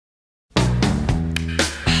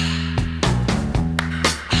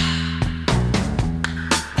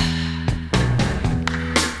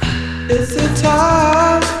It's the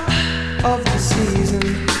time of the season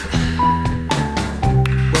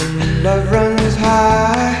when love runs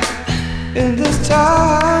high. In this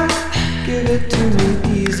time, give it to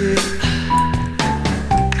me easy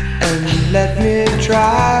and let me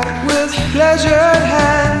try with pleasured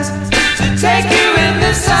hands to take you in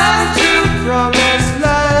the sun to promised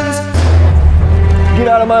lands. Get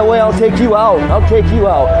out of my way, I'll take you out. I'll take you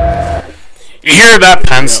out. You hear that,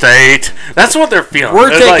 Penn State? That's what they're feeling.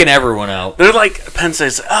 We're They're taking like, everyone out. They're like, Penn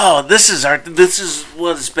State's, oh, this is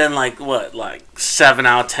what it's been like, 7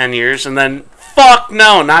 out of 10 years? And then, fuck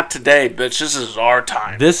no, not today, bitch. This is our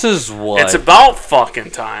time. This is what... It's about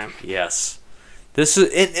fucking time. Yes. This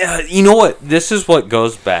is... you know what? This is what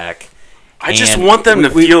goes back. I just want them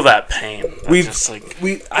to feel that pain.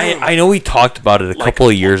 I know we talked about it a couple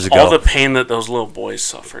of years ago. All the pain that those little boys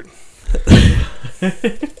suffered.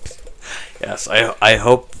 Yes, I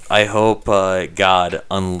hope God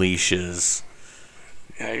unleashes.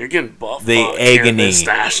 Yeah, you're getting buffed. The agony. This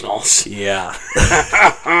Nationals. Yeah.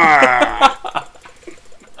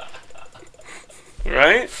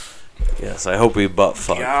 Right? Yes, I hope we butt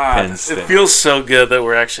fuck Penn State. It feels so good that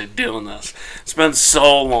we're actually doing this. It's been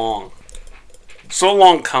so long. So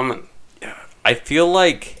long coming. I feel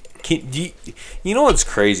like... you know what's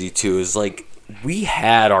crazy, too, is like we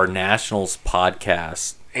had our Nationals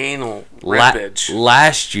podcast... Anal rippage.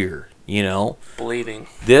 Last year, you know? Bleeding.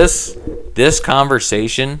 This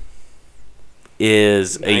conversation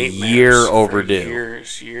is Nightmares a year for overdue.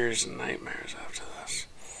 Years and nightmares after this.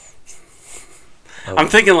 I'm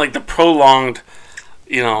thinking like the prolonged,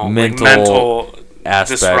 mental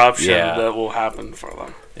aspect, disruption that will happen for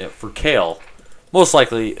them. Yeah, for Kale. Most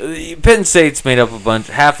likely, Penn State's made up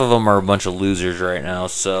half of them are a bunch of losers right now,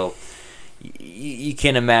 so you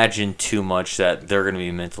can't imagine too much that they're going to be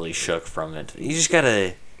mentally shook from it. You just got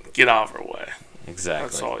to... Get out of our way. Exactly.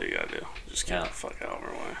 That's all you got to do. Just get the fuck out of our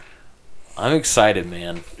way. I'm excited,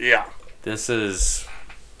 man. Yeah. This is...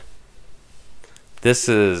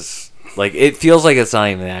 Like, it feels like it's not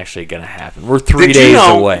even actually going to happen. We're 3 days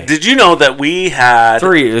away. Did you know that we had...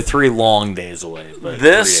 Three long days away, but 3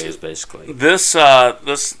 days, basically. This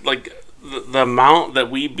the amount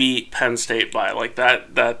that we beat Penn State by, like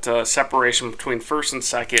that separation between first and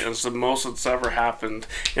second is the most that's ever happened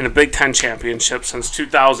in a Big Ten championship since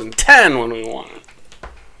 2010 when we won it.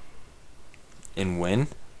 In when?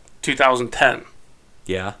 2010.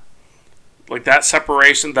 Yeah. Like that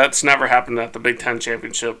separation, that's never happened at the Big Ten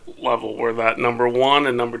championship level, where that number one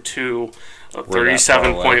and number two,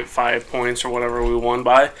 37.5 points or whatever we won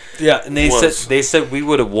by. Yeah, and they said we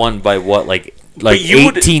would have won by what, like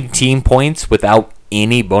 18 team points without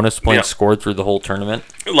any bonus points scored through the whole tournament.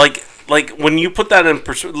 Like when you put that in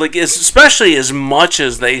perspective, like especially as much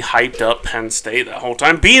as they hyped up Penn State that whole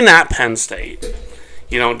time, being at Penn State,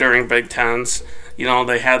 during Big Tens.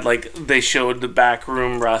 They showed the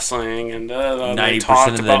backroom wrestling and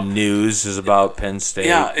 90% of the news is about Penn State.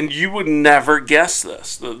 Yeah, and you would never guess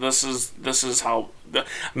this. This is how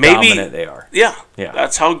maybe dominant they are. Yeah,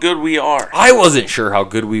 that's how good we are. I wasn't sure how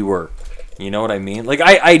good we were. You know what I mean? Like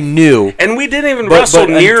I knew, and we didn't even wrestle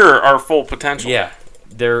near our full potential. Yeah,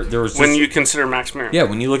 there was when you consider Max Murin. Yeah,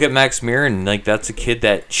 when you look at Max Murin, like that's a kid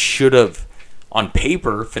that should have, on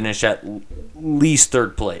paper, finished at least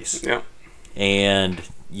third place. Yeah. And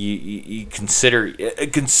you consider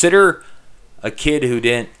a kid who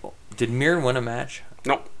did Murin win a match?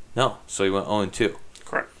 Nope. No, so he went 0-2.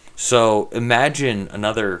 Correct. So imagine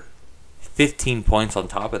another 15 points on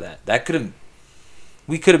top of that.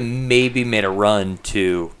 We could have maybe made a run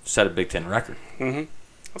to set a Big Ten record. Mm-hmm.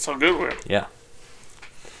 That's how good we are. Yeah.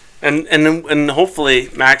 And hopefully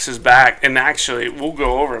Max is back. And actually, we'll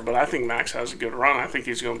go over it, but I think Max has a good run. I think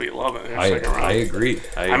he's going to be 11 in the second round. I agree.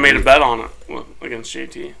 I made a bet on it against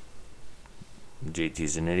JT.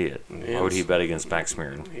 JT's an idiot. Yes. Why would he bet against Max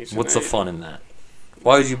Murin? What's the idiot. fun in that?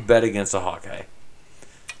 Why would you bet against a Hawkeye?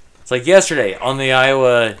 It's like yesterday on the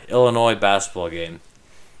Iowa-Illinois basketball game.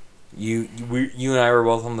 You and I were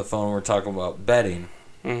both on the phone. We were talking about betting.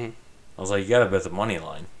 Mm-hmm. I was like, you got to bet the money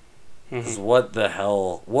line. Mm-hmm. What the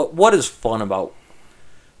hell? What is fun about,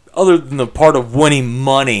 other than the part of winning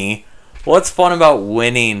money, what's fun about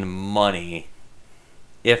winning money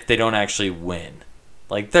if they don't actually win?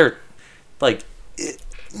 Like, they're, like,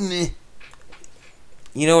 meh.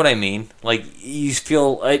 You know what I mean? Like, you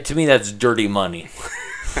feel, to me, that's dirty money.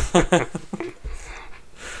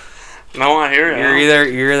 No, I hear you. You're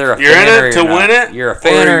either a you're fan in or it you're to not. win it, You're a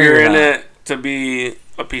fan or you're in not. it to be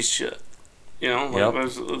a piece of shit. Yep.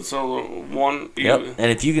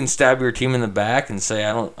 And if you can stab your team in the back and say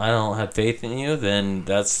I don't have faith in you, then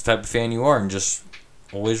that's the type of fan you are. And just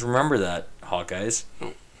always remember that, Hawkeyes.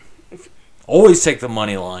 Always take the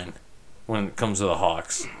money line when it comes to the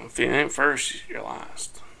Hawks. If you ain't first, you're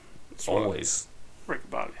last. That's what Always. Rick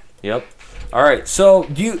Bobby. Yep. All right. So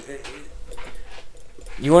you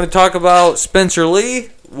want to talk about Spencer Lee?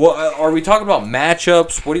 What, are we talking about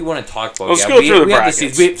matchups? What do you want to talk about? Let's go through the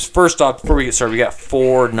brackets. First off, before we get started, we got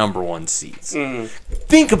 4 number 1 seeds. Mm-hmm.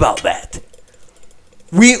 Think about that.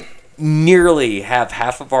 We nearly have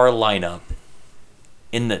half of our lineup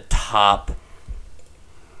in the top,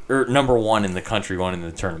 or number 1 in the country going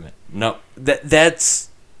into the tournament. No, that's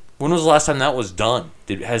when was the last time that was done?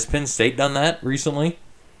 Has Penn State done that recently?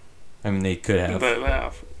 I mean, they could have. They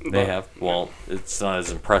have. They have. Well, it's not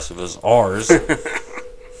as impressive as ours.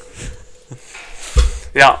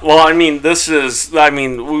 Yeah, well, I mean,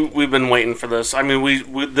 we've been waiting for this. I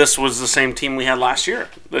mean, this was the same team we had last year.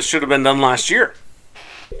 This should have been done last year.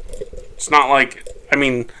 It's not like, I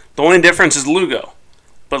mean, the only difference is Lugo.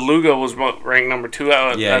 But Lugo was ranked number 2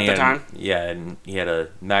 at the time? Yeah, and he had a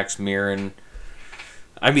Max Mirren.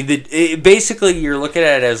 I mean, basically, you're looking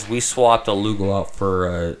at it as we swapped a Lugo out for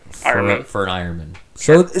an Ironman.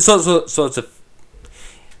 So it's a.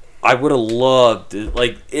 I would have loved,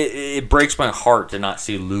 it breaks my heart to not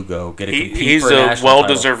see Lugo get a compete he's for a national a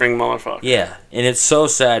well-deserving motherfucker. Yeah, and it's so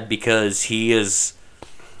sad because he is.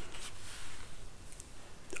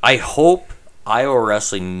 I hope Iowa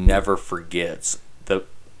Wrestling never forgets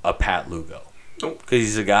a Pat Lugo. Nope. Because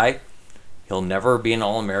he's a guy, he'll never be an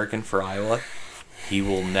All-American for Iowa. He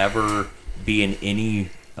will never be in any,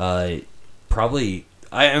 probably,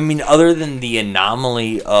 I mean, other than the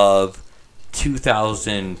anomaly of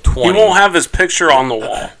 2020. He won't have his picture on the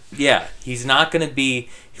wall. Yeah, he's not going to be.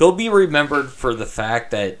 He'll be remembered for the fact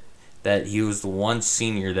that he was the one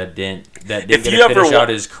senior that didn't get to finish out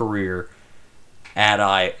his career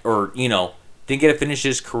didn't get to finish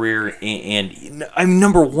his career, and I'm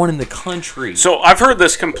number 1 in the country. So I've heard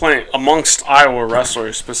this complaint amongst Iowa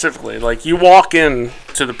wrestlers specifically. Like, you walk in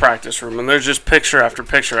to the practice room and there's just picture after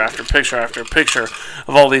picture after picture after picture of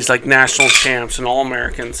all these like national champs and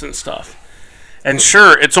All-Americans and stuff. And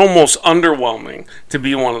sure, it's almost underwhelming to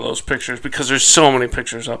be one of those pictures because there's so many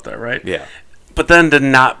pictures up there, right? Yeah. But then to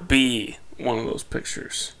not be one of those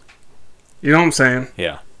pictures. You know what I'm saying?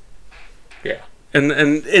 Yeah. Yeah. And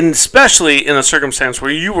especially in a circumstance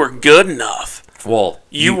where you were good enough. Well,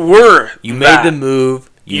 you made the move.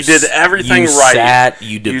 You did everything you right.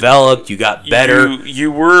 You developed. You got better.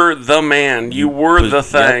 You were the man. You were the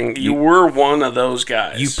thing. Yep, you were one of those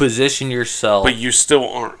guys. You position yourself. But you still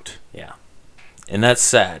aren't. Yeah. And that's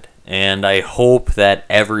sad. And I hope that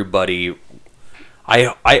everybody...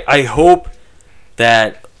 I hope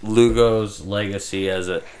that Lugo's legacy is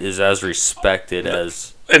as respected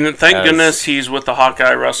as... And thank goodness he's with the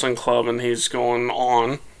Hawkeye Wrestling Club and he's going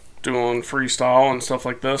on doing freestyle and stuff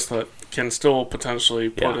like this that can still potentially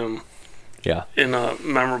put him in a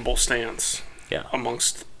memorable stance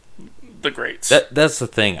amongst the greats. That's the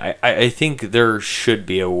thing. I think there should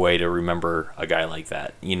be a way to remember a guy like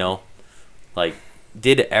that, you know? Like,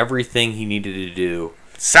 did everything he needed to do.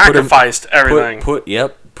 Sacrificed everything.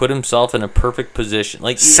 Put himself in a perfect position.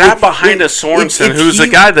 Like, sat behind a Sorensen, who's a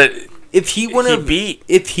guy that... If he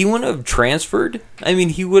wouldn't have transferred, I mean,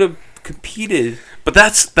 he would have competed. But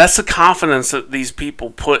that's the confidence that these people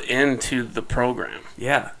put into the program.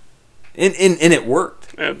 Yeah, and it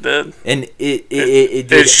worked. It did. And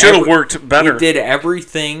it should have worked better. It did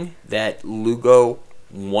everything that Lugo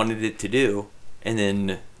wanted it to do, and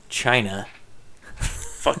then China.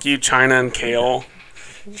 Fuck you, China and Kale.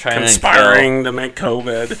 Conspiring to make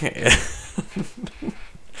COVID.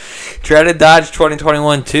 Tried to dodge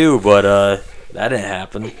 2021 too, but that didn't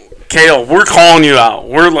happen. Kale, we're calling you out.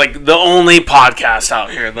 We're like the only podcast out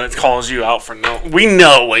here that calls you out for no. We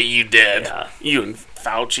know what you did. Yeah. You and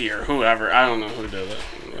Fauci or whoever. I don't know who did it.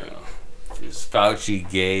 It's Fauci,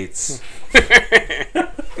 Gates,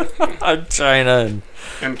 China,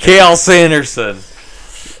 and Kale Sanderson.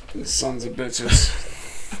 Sons of bitches.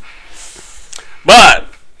 But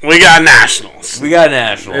we got nationals.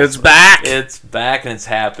 It's back. It's back and it's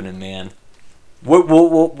happening, man. What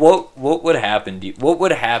would happen? What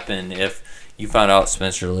would happen if you found out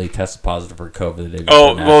Spencer Lee tested positive for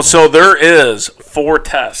COVID? So there is 4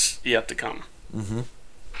 tests yet to come. Mm-hmm.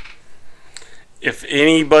 If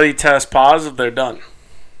anybody tests positive, they're done.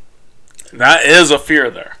 That is a fear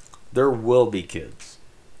there. There will be kids.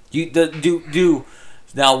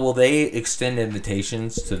 Now, will they extend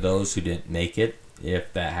invitations to those who didn't make it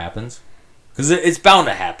if that happens? Because it's bound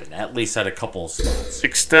to happen, at least at a couple of spots.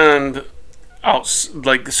 Extend out,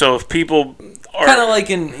 so if people are... Kind of like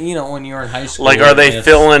when you're in high school. Like, are they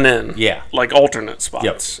filling in? Yeah. Like alternate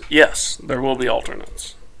spots? Yep. Yes, there will be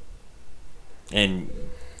alternates. And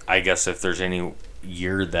I guess if there's any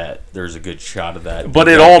year that there's a good shot of that. But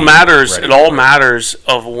it all matters. It all matters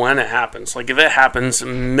of when it happens. Like if it happens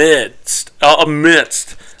amidst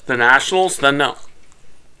the Nationals, then no.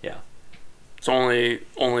 Yeah. It's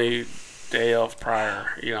only day of prior,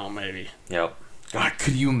 maybe. Yep. God,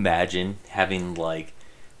 could you imagine having like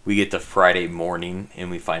we get to Friday morning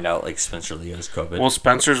and we find out like Spencer Lee has COVID? Well,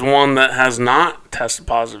 Spencer's one that has not tested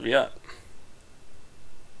positive yet.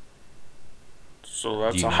 So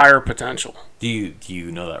that's a higher potential. Do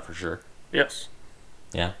you know that for sure? Yes.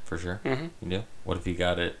 Yeah, for sure. Mm-hmm. You do? What if he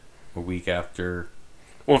got it a week after?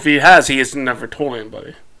 Well, if he has never told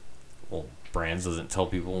anybody. Well, Brands doesn't tell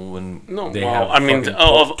people when no, they well, have I mean,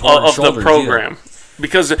 of the program. Either.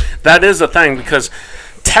 Because that is a thing, because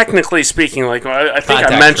technically speaking, like I think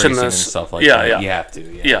I mentioned this. And stuff like that. You have to.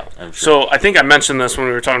 Yeah. Sure. So I think I mentioned this when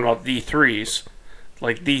we were talking about D3s.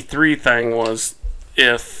 Like D3 thing was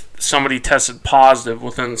if somebody tested positive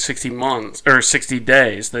within 60 months or 60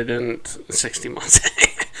 days, they didn't 60 months.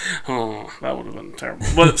 Oh, that would have been terrible.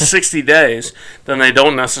 But 60 days, then they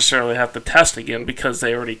don't necessarily have to test again because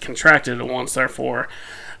they already contracted it once. Therefore,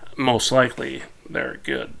 most likely they're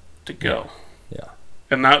good to go. Yeah.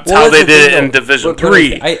 And that's how they did it in Division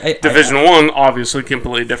 3. Division 1, obviously,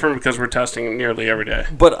 completely different because we're testing nearly every day.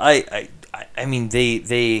 But I mean,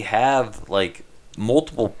 they have like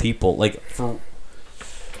multiple people. Like for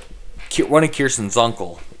one of Kirsten's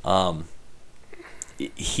uncle,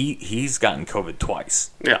 he's gotten COVID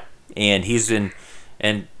twice. Yeah. And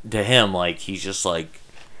and to him, like he's just like,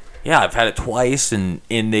 yeah, I've had it twice, and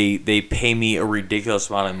they pay me a ridiculous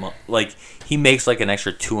amount of money. Like he makes like an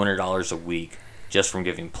extra $200 a week just from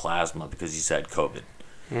giving plasma because he's had COVID.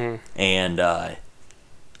 Mm.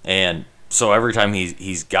 And so every time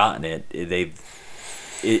he's gotten it,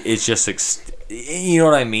 it's just you know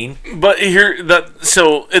what I mean. But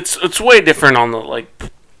so it's way different on the like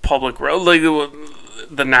public road, like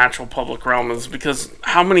the natural public realm is because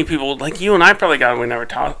how many people like you and I probably got it, we never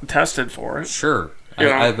tested for it. Sure. You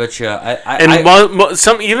know? I bet you.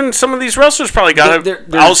 Some of these wrestlers probably got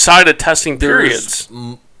it outside of testing periods.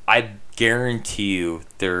 I guarantee you,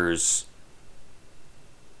 there's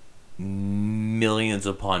millions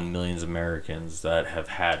upon millions of Americans that have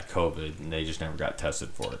had COVID and they just never got tested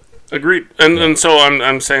for it. Agreed. And so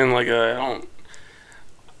I'm saying like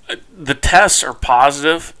the tests are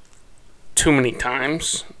positive too many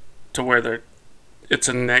times to where it's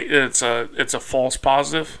a false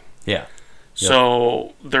positive. Yeah.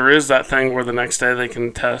 So there is that thing where the next day they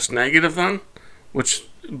can test negative then, which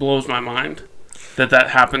blows my mind that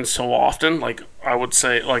happens so often. Like I would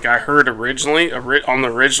say, like I heard originally on the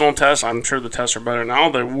original test, I'm sure the tests are better now.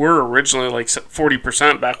 They were originally like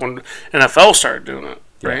 40% back when NFL started doing it,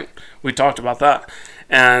 right? Yeah. We talked about that.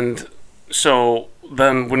 And so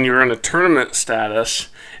then when you're in a tournament status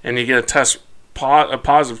and you get a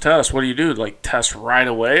positive test, what do? Like test right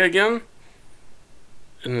away again?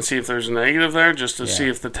 And then see if there's a negative there just to see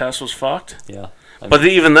if the test was fucked? Yeah. But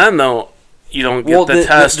even then, though, you don't get the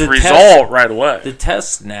test result right away. The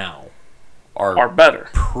tests now are better.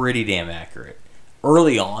 Pretty damn accurate.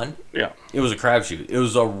 Early on, yeah, it was a crapshoot. It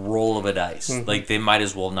was a roll of a dice. Mm-hmm. Like, they might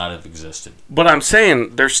as well not have existed. But I'm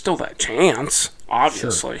saying there's still that chance,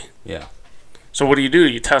 obviously. Sure. Yeah. So what do?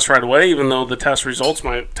 You test right away, even though the test results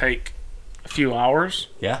might take a few hours?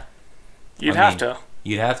 Yeah. You'd have to.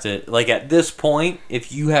 You'd have to. Like, at this point,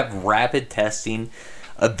 if you have rapid testing,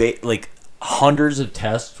 like hundreds of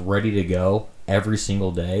tests ready to go every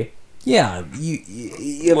single day, yeah,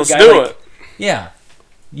 you have let's a guy do like, it. Yeah.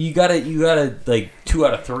 You gotta like 2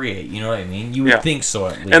 out of 3. You know what I mean? You would think so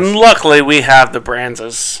at least. And luckily, we have the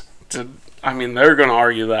Brands to. I mean, they're gonna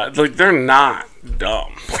argue that like they're not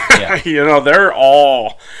dumb. Yeah. You know, they're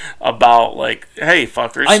all about like, hey,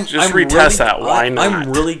 fuckers, just retest really, that. Why not?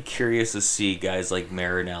 I'm really curious to see guys like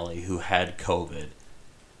Marinelli who had COVID.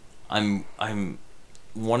 I'm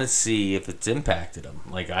want to see if it's impacted them.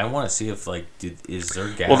 Like, I want to see if like is their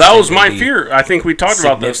gas. Well, that was my fear. I think we talked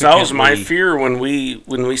about this. That was my fear when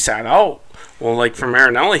we sat out. Well, like for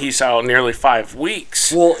Marinelli, he sat out nearly 5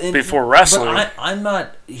 weeks before wrestling. But I'm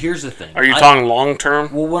not. Here's the thing. Are you talking long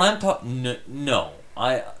term? Well, when I'm talking, no,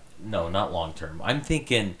 not long term. I'm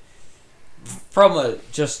thinking from a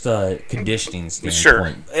conditioning standpoint.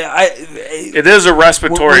 Sure, it is a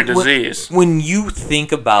respiratory disease. When you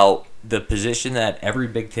think about the position that every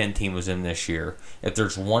Big Ten team was in this year, if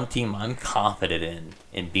there's one team I'm confident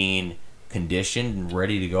in being conditioned and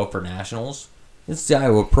ready to go for nationals, it's the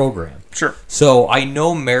Iowa program. Sure. So I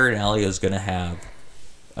know Marinelli is going to have,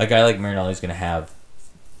 a guy like Marinelli is going to have,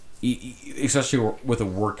 especially with a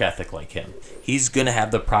work ethic like him, he's going to have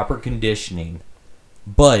the proper conditioning.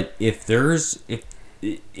 But if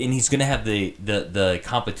and he's going to have the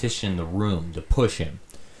competition in the room to push him.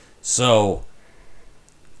 So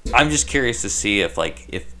I'm just curious to see if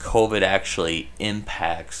COVID actually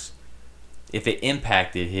impacted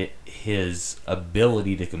his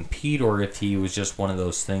ability to compete, or if he was just one of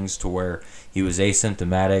those things to where he was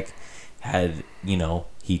asymptomatic, had,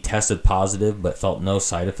 he tested positive but felt no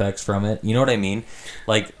side effects from it. You know what I mean?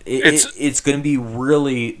 Like, it's going to be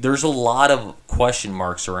really, there's a lot of question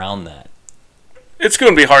marks around that. It's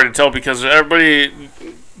going to be hard to tell because everybody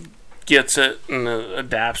gets it and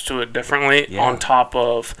adapts to it differently, on top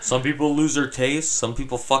of... Some people lose their taste. Some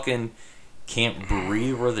people fucking can't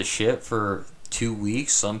breathe worth a shit for 2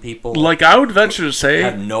 weeks. Some people... Like, I would venture to say...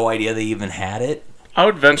 have no idea they even had it. I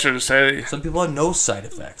would venture to say... Some people have no side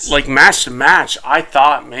effects. Like, match to match, I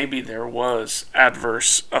thought maybe there was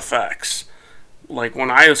adverse effects. Like,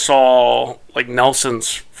 when I saw,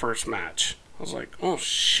 Nelson's first match, I was like, oh,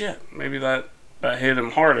 shit, maybe that hit him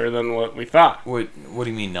harder than what we thought. What do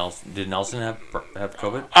you mean, Nelson? Did Nelson have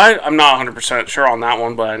COVID? I'm not 100% sure on that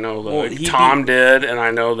one, but I know that Tom did, and I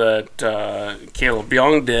know that Caleb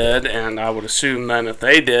Young did, and I would assume then if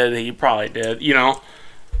they did, he probably did,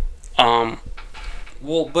 Well,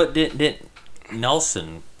 but did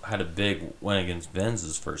Nelson had a big win against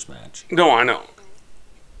Vince's first match? No, I know.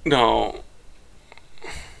 No.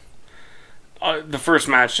 The first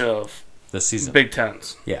match of the season. Big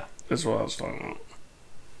Tens. Yeah. Is what I was talking about.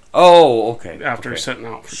 Oh, okay. After sitting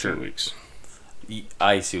out for 2 weeks.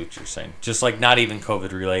 I see what you're saying. Just not even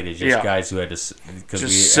COVID related, just guys who had to sit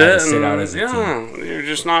out as a team. You're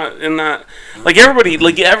just not in that. Everybody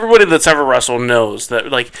that's ever wrestled knows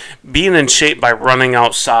that being in shape by running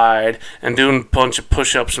outside and doing a bunch of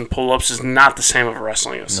push-ups and pull-ups is not the same as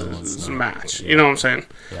wrestling as a match. Yeah. You know what I'm saying?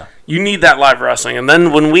 Yeah. You need that live wrestling, and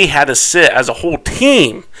then when we had to sit as a whole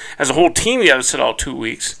team, you had to sit out 2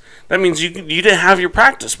 weeks. That means you didn't have your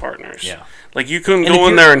practice partners. Yeah. You couldn't go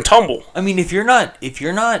in there and tumble. I mean, if you're not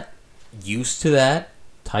used to that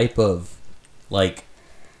type of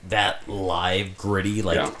that live gritty,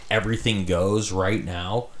 everything goes right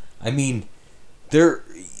now. I mean, you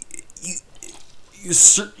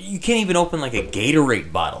can't even open a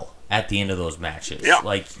Gatorade bottle at the end of those matches. Yeah.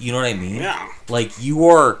 You know what I mean? Yeah.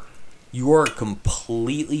 You are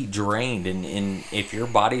completely drained, and if your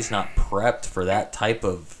body's not prepped for that type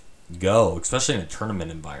of go, especially in a tournament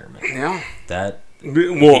environment. Yeah, that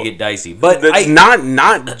can get dicey. But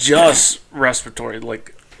not just respiratory.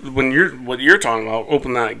 When what you're talking about,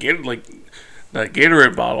 open that that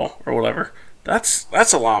Gatorade bottle or whatever. That's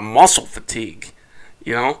a lot of muscle fatigue.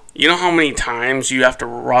 You know how many times you have to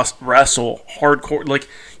wrestle hardcore.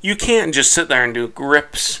 You can't just sit there and do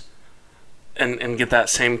grips and get that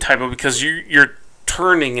same type of, because you're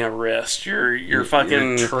turning a wrist. You're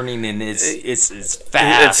fucking turning, and it's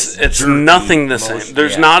fast. It's nothing the same.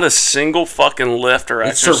 There's not a single fucking lift or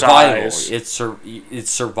exercise. It's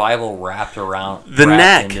survival wrapped around the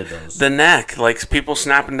neck. Into those. The neck, people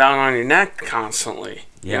snapping down on your neck constantly.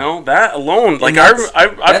 Yeah. That alone. I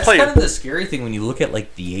that's played. Kind of the scary thing when you look at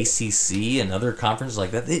the ACC and other conferences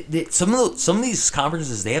like that. Some of these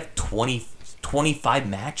conferences, they have 25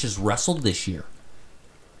 matches wrestled this year.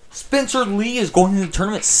 Spencer Lee is going to the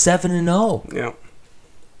tournament 7-0. Yeah.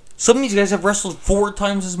 Some of these guys have wrestled 4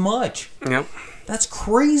 times as much. Yep. That's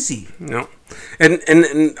crazy. Yep.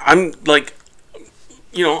 And I'm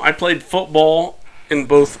I played football in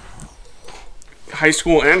both high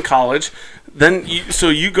school and college. Then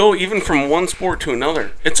you go even from one sport to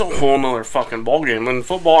another. It's a whole nother fucking ball game. In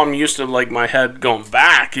football, I'm used to my head going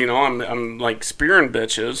back. I'm spearing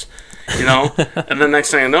bitches. And then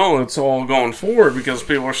next thing I know, it's all going forward because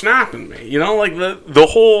people are snapping me. The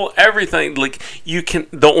whole everything.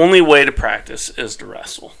 The only way to practice is to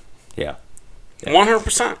wrestle. Yeah.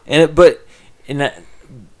 100%. And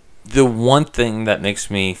the one thing that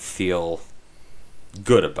makes me feel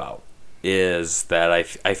good about is that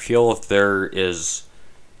I feel if there is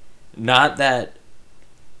not that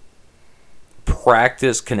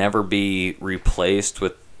practice can ever be replaced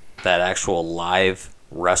with that actual live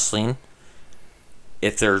wrestling,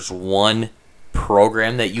 if there's one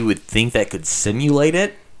program that you would think that could simulate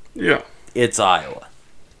it, yeah, it's Iowa.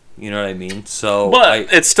 You know what I mean? So,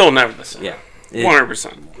 but it's still never the same. Yeah,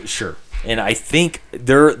 100%. Sure. And I think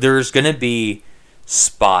there's going to be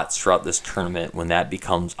spots throughout this tournament when that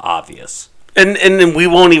becomes obvious. And then we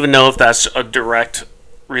won't even know if that's a direct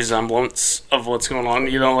resemblance of what's going on,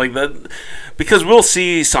 that, because we'll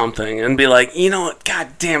see something and be like, what, god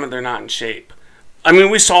damn it, they're not in shape. I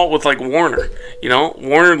mean, we saw it with Warner.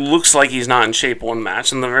 Warner looks like he's not in shape one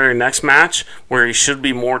match, and the very next match where he should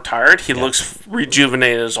be more tired, he looks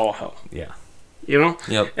rejuvenated as all hell. Yeah. You know?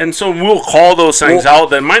 Yep. And so we'll call those things out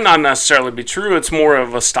that might not necessarily be true. It's more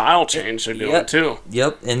of a style change they're doing, too.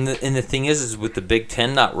 Yep. And the thing is with the Big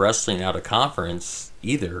Ten not wrestling out of conference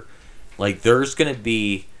either, like, there's going to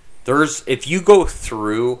be... If you go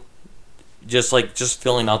through... Just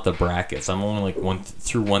filling out the brackets. I'm only like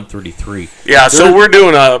through 133. Yeah, so we're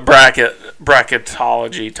doing a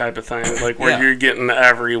bracketology type of thing, like where you're getting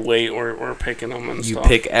every weight, we're picking them and stuff. You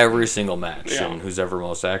pick every single match, and who's ever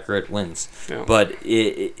most accurate wins. Yeah. But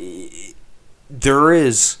there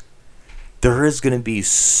is going to be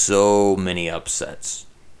so many upsets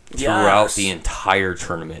throughout the entire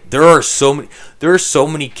tournament. There are so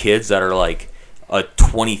many kids that are like a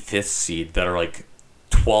 25th seed that are like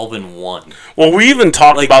 12-1. Well, we even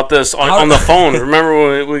talked about this on the phone.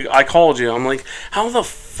 Remember when I called you? I'm like, how the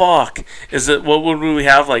fuck is it? What would we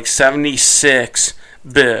have, like 76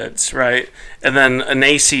 bids, right? And then an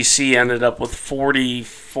ACC ended up with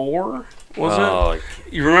 44. Was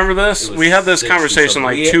it? You remember this? We had this conversation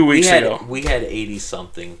like 2 weeks ago. We had 80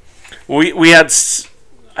 something. We had.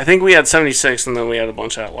 I think we had 76, and then we had a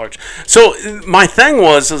bunch at large. So my thing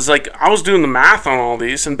is like I was doing the math on all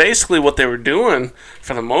these, and basically what they were doing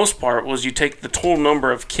for the most part was you take the total number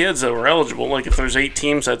of kids that were eligible. Like if there's 8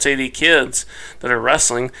 teams, that's 80 kids that are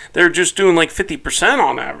wrestling. They're just doing like 50%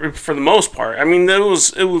 on average for the most part. I mean, there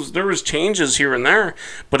was changes here and there,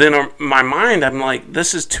 but in my mind, I'm like,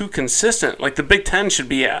 this is too consistent. Like the Big Ten should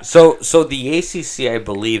be at. So the ACC, I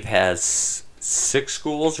believe, has 6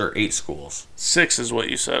 schools or 8 schools. 6 is what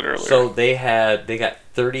you said earlier. So they got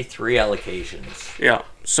 33 allocations. Yeah.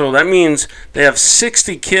 So that means they have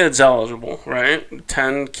 60 kids eligible, right?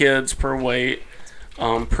 10 kids per weight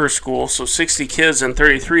per school. So 60 kids and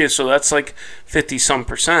 33. So that's like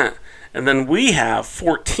 50-some%. And then we have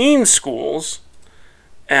 14 schools,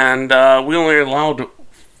 and we only allowed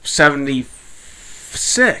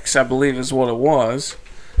 76, I believe, is what it was.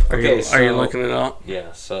 Are you looking it up?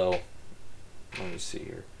 Yeah. So. Let me see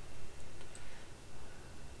here.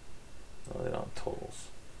 Oh, they don't have totals.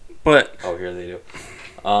 But here they do.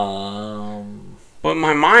 But in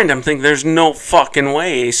my mind, I'm thinking there's no fucking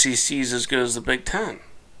way ACC is as good as the Big Ten.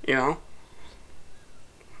 You know,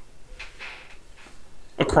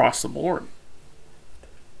 across the board.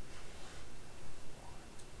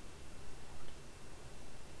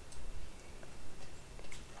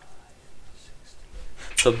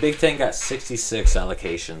 So Big Ten got 66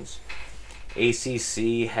 allocations.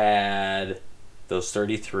 ACC had those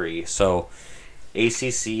 33. So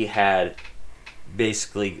ACC had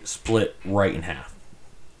basically split right in half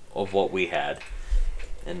of what we had.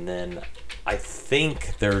 And then I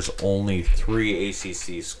think there's only 3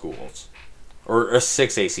 ACC schools. Or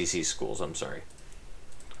 6 ACC schools, I'm sorry.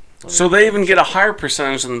 So they even get a higher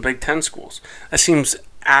percentage than the Big Ten schools. That seems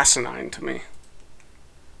asinine to me.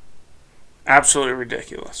 Absolutely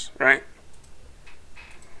ridiculous, right?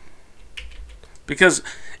 Because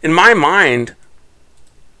in my mind,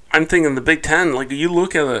 I'm thinking the Big Ten, like you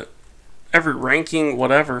look at it, every ranking,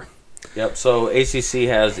 whatever. Yep, so ACC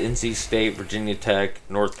has NC State, Virginia Tech,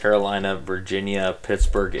 North Carolina, Virginia,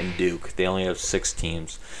 Pittsburgh, and Duke. They only have 6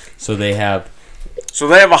 teams. So they have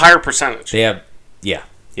a higher percentage. Yep.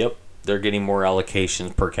 They're getting more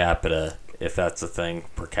allocations per capita, if that's a thing,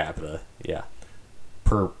 per capita. Yeah.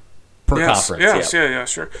 Per conference. Yes, yeah,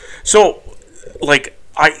 sure. So, like,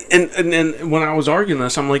 and when I was arguing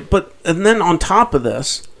this, I'm like, and then on top of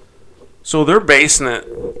this, so they're basing it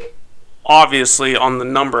obviously on the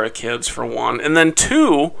number of kids for one, and then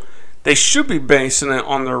 2, they should be basing it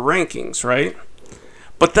on their rankings, right?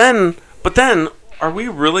 But then, are we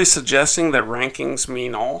really suggesting that rankings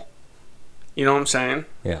mean all? You know what I'm saying?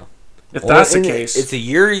 Yeah. If that's the case, it's a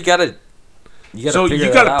year. You gotta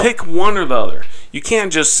pick one or the other. You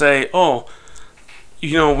can't just say,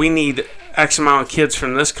 we need X amount of kids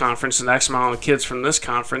from this conference and X amount of kids from this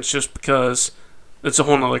conference just because it's a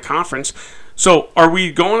whole nother conference. So are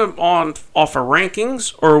we going on off of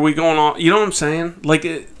rankings, or are we going on, you know what I'm saying? Like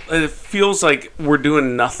it feels like we're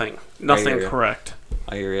doing nothing correct.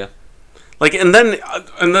 I hear you. Like, and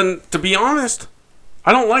then to be honest,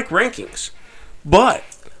 I don't like rankings, but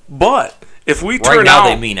if we turn right now out,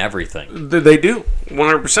 they mean everything. They do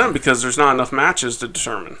 100% because there's not enough matches to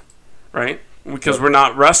determine, right? Because we're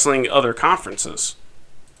not wrestling other conferences,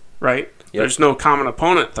 right? Yep. There's no common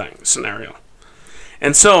opponent scenario,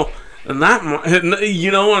 and so that, you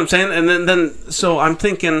know what I'm saying. And then so I'm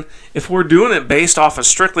thinking if we're doing it based off of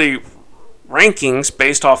strictly rankings,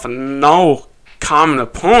 based off of no common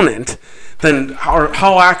opponent, then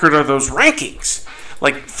how accurate are those rankings?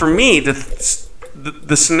 Like for me,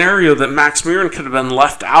 the scenario that Max Murin could have been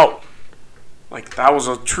left out Like, that was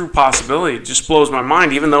a true possibility. It just blows my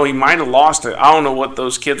mind, even though he might have lost it. I don't know what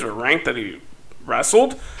those kids were ranked that he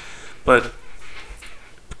wrestled, but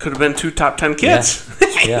could have been 2 top 10 kids.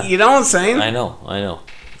 Yeah. You know what I'm saying? I know.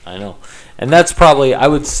 And that's probably, I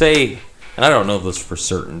would say, and I don't know this for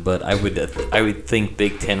certain, but I would think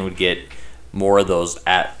Big Ten would get more of those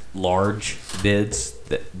at-large bids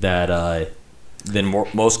than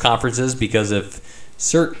most conferences, because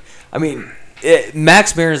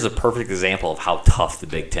Max Marin is a perfect example of how tough the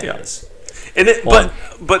Big Ten is. And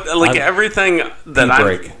everything that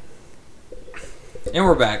break. And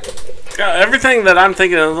we're back. Everything that I'm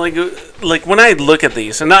thinking of, like when I look at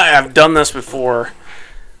these, and I've done this before,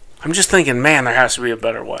 I'm just thinking, man, there has to be a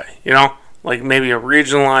better way, you know? Like maybe a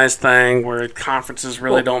regionalized thing where conferences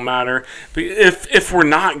really don't matter. But if we're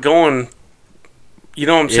not going, you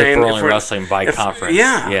know what I'm saying? If we're only wrestling by conference.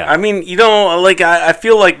 Yeah. I mean, you know, like I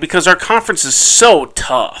feel like because our conference is so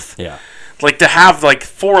tough. Yeah. Like to have like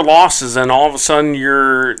 4 losses and all of a sudden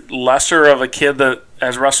you're lesser of a kid that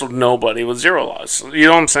has wrestled nobody with 0 losses. You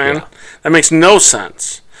know what I'm saying? Yeah. That makes no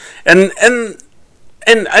sense. And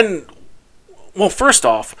well, first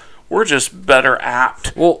off, we're just better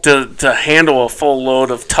apt to handle a full load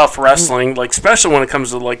of tough wrestling, like especially when it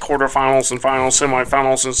comes to like quarterfinals and finals,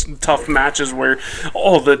 semifinals, and tough matches where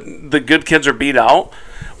the good kids are beat out.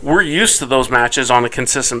 We're used to those matches on a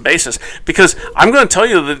consistent basis because I'm going to tell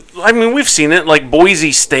you that, I mean, we've seen it. Like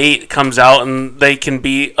Boise State comes out and they can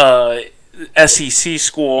beat SEC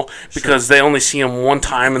school because they only see them one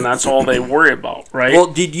time and that's all they worry about, right? Well,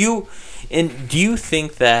 do you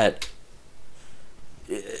think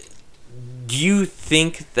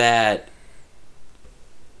that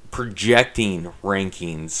projecting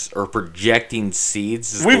rankings or projecting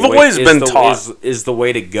seeds is the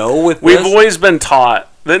way to go with this? We've always been taught,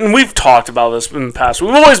 and we've talked about this in the past,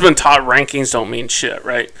 we've always been taught rankings don't mean shit,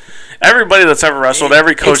 right? Everybody that's ever wrestled,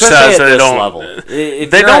 every coach says they don't. Level.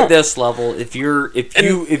 If you're at this level, if you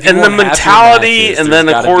and the mentality, matches, and then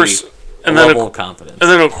of course, and then level of confidence, and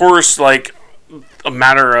then of course, like a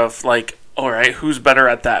matter of like, all right, who's better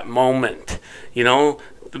at that moment, you know?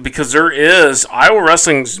 Because there is, Iowa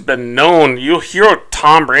wrestling's been known. You'll hear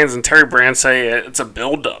Tom Brands and Terry Brands say it's a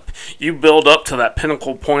build-up. You build up to that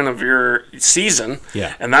pinnacle point of your season,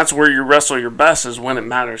 and that's where you wrestle your best is when it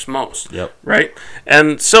matters most. Yep. Right?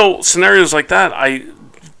 And so scenarios like that, I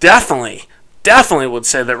definitely would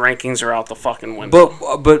say that rankings are out the fucking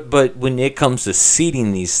window. But when it comes to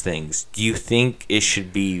seeding these things, do you think it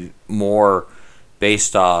should be more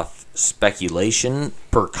based off speculation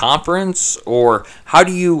per conference, or how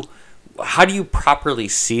do you properly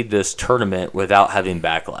seed this tournament without having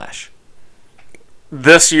backlash?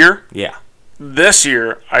 This year? Yeah. This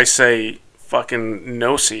year, I say fucking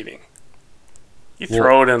no seeding. You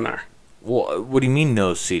throw it in there. Well, what do you mean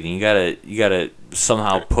no seeding? You gotta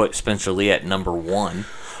somehow put Spencer Lee at number 1.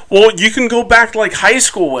 Well, you can go back like high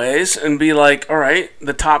school ways and be like, all right,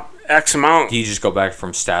 the top X amount. Do you just go back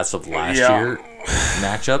from stats of last year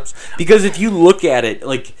matchups? Because if you look at it,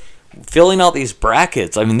 like filling out these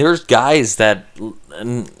brackets, I mean, there's guys that,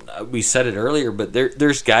 and we said it earlier, but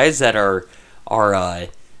there's guys that are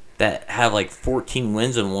that have like 14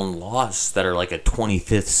 wins and 1 loss that are like a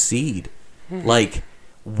 25th seed. Like,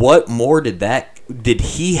 what more did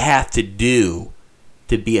he have to do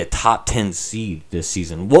to be a top 10 seed this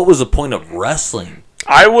season? What was the point of wrestling?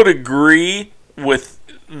 I would agree with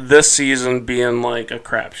this season being like a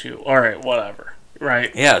crapshoot. All right, whatever.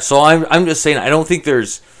 Right. Yeah. So I'm just saying I don't think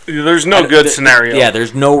there's no good scenario. Yeah. There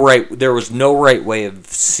was no right way of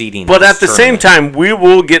seeding. But at the same time, we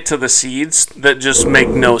will get to the seeds that just make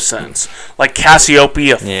no sense. Like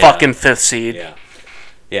Cassiope, fucking 5th seed. Yeah.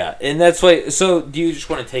 Yeah, and that's why. So, do you just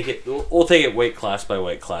want to take it? We'll take it weight class by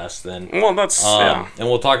weight class then. Well, that's and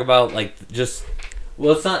we'll talk about like just.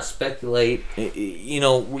 Well, let's not speculate. You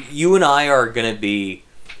know, you and I are going to be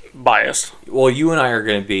biased. Well, you and I are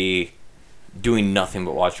going to be doing nothing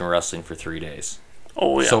but watching wrestling for 3 days.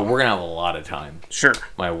 Oh yeah. So we're gonna have a lot of time. Sure.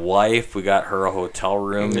 My wife, we got her a hotel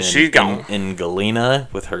room in Galena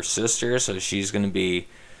with her sister, so she's gonna be.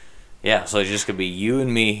 Yeah, so it's just gonna be you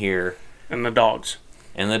and me here. And the dogs.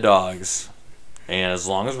 And as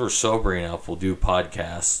long as we're sober enough, we'll do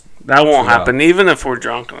podcasts. That won't happen. Even if we're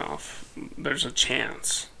drunk enough, there's a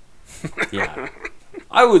chance. Yeah.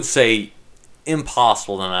 I would say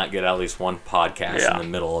impossible to not get at least one podcast in the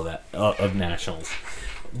middle of that of nationals.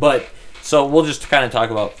 But so we'll just kind of talk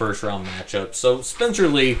about first round matchups. So Spencer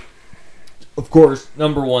Lee, of course,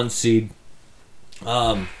 number 1 seed.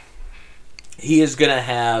 He is gonna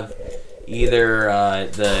have either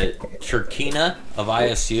the Chirkina of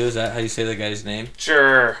ISU. Is that how you say the guy's name?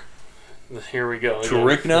 Sure. Here we go.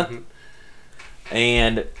 Chirkina.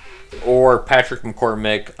 or Patrick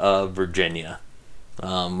McCormick of Virginia. We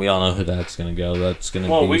all know who that's going to go. That's going to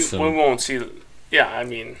be we won't see. Yeah, I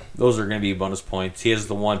mean, those are going to be bonus points. He has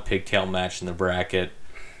the one pigtail match in the bracket.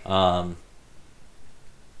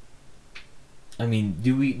 I mean,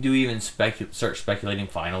 do we even start speculating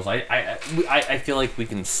finals? I feel like we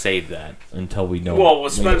can save that until we know. Well,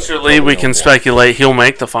 with Spencer Lee, we can speculate he'll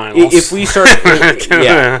make the finals. If we start,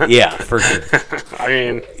 yeah, for sure. I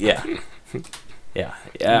mean, yeah.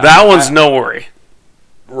 That one's no worry.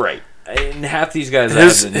 Right, and half these guys.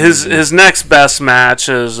 His next best match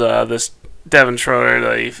is this Devin Schroeder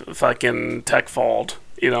that he fucking tech falled.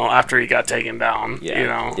 After he got taken down.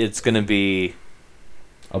 Yeah, it's gonna be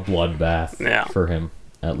a bloodbath for him,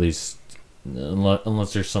 at least,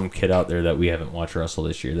 unless there's some kid out there that we haven't watched wrestle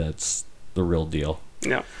this year that's the real deal.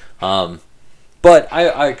 Yeah. But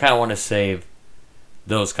I kind of want to save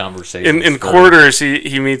those conversations. In quarters,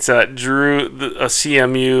 he meets Drew, a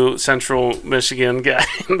CMU Central Michigan guy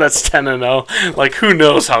that's 10-0. Like, who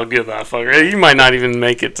knows how good that fucker? He might not even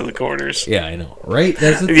make it to the quarters. Yeah, I know, right?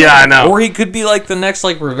 That's I know. Or he could be like the next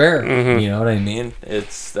Rivera. Mm-hmm. You know what I mean?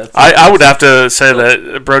 I would have to say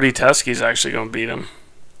that Brody Teskey's actually going to beat him.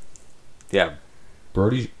 Yeah,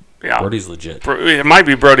 Brody's legit. It might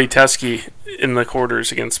be Brody Teskey in the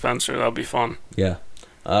quarters against Spencer. That'll be fun. Yeah.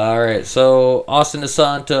 All right, so Austin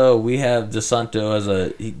DeSanto, we have DeSanto as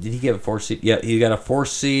did he get a 4 seed? Yeah, he got a 4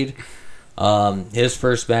 seed. His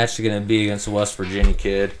first match is going to be against the West Virginia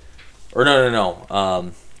kid. Or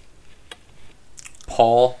no.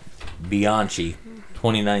 Paul Bianchi,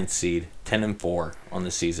 29th seed, 10-4 on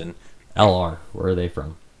the season. LR, where are they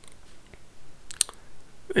from?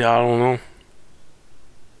 Yeah, I don't know.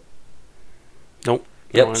 Nope.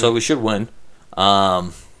 Yep, so we should win.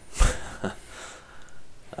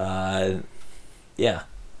 Yeah.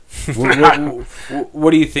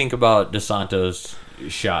 What do you think about DeSanto's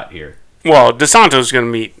shot here? Well, DeSanto's going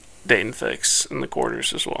to meet Dayton Fix in the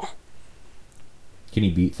quarters as well. Can he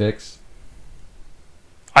beat Fix?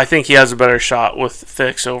 I think he has a better shot with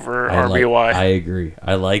Fix over RBY. I agree.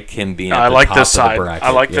 I like him being at the like top this side. of the bracket.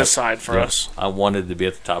 I like this side for us. I wanted to be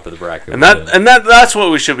at the top of the bracket. And that's what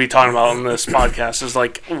we should be talking about on this podcast is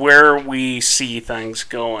like where we see things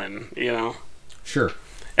going, Sure.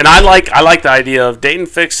 And I like the idea of Dayton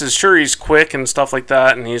Fix is sure he's quick and stuff like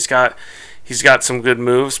that, and he's got some good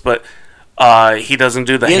moves, but he doesn't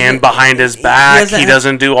do the hand behind his back. He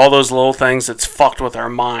doesn't do all those little things that's fucked with our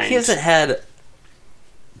mind. He hasn't had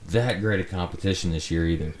that great a competition this year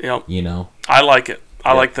either. Yep. I like it.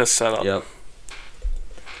 I like this setup. Yep.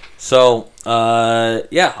 So,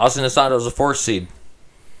 Austin DeSanto is a 4 seed.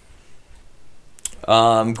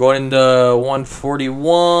 Going into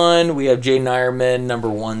 141, we have Jaden Ironman, number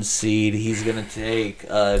 1 seed. He's going to take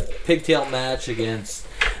a pigtail match against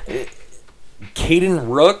Caden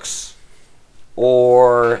Rooks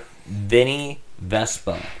or Vinny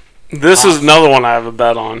Vespa. This is another one I have a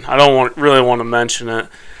bet on. I don't really want to mention it,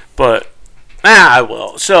 but I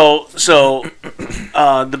will. So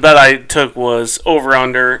the bet I took was over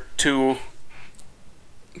under 2.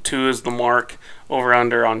 2 is the mark. Over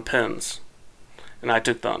under on pins. And I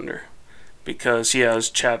took the under because he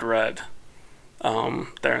has Chad Red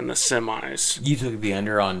there in the semis. You took the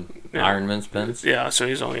under on Ironman's pins? Yeah, so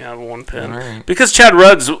he's only had 1 pin. Right. Because Chad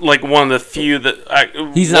Red's like one of the few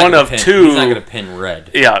that he's one of 2. He's not going to pin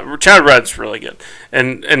Red. Yeah, Chad Red's really good.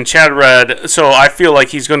 And Chad Red, so I feel like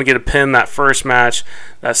he's going to get a pin that first match.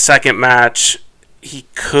 That second match, he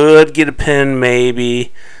could get a pin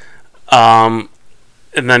maybe. And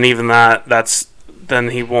then even then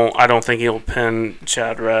he won't. I don't think he'll pin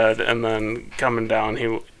Chad Red, and then coming down,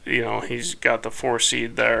 he's got the 4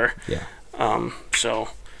 seed there. Yeah. So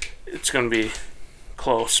it's going to be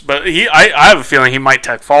close, but I have a feeling he might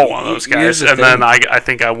tech fall one of those guys, then I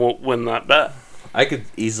think I won't win that bet. I could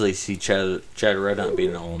easily see Chad Red not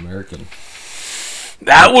being an All-American.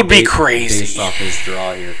 That would be crazy based off his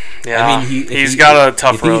draw here. Yeah, I mean he's got a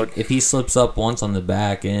tough road. If he slips up once on the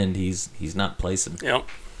back end, he's not placing. Yep.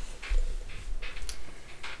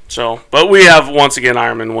 So, but we have, once again,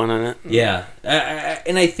 Ironman winning it. Yeah.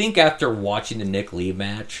 And I think after watching the Nick Lee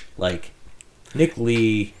match, Nick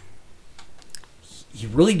Lee, he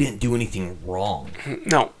really didn't do anything wrong.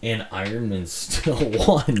 No. And Ironman still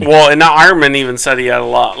won. Well, and now Ironman even said he had a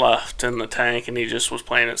lot left in the tank, and he just was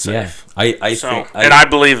playing it safe. Yeah. I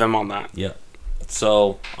believe him on that. Yeah.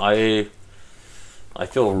 So, I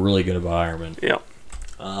feel really good about Ironman. Yep.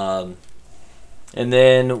 And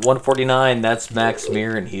then 149, that's Max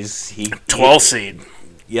Mir, and he's 12 seed.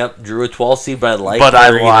 Yep, drew a 12 seed, but I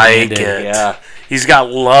like it. Yeah, he's got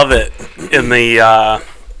Lovett in the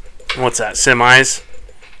what's that, semis?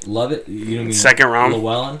 Love it. You don't mean Second round?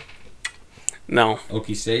 Llewellyn, No,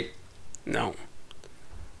 Okie State. no.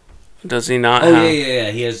 Does he not Oh have... yeah.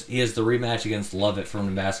 He has the rematch against Lovett from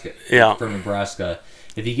Nebraska. Yeah. From Nebraska.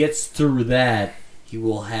 If he gets through that, he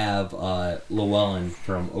will have Llewellyn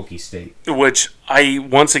from Okie State. Which, I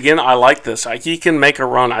like this. He can make a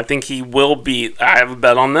run. I think he will beat... I have a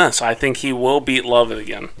bet on this. I think he will beat Lovett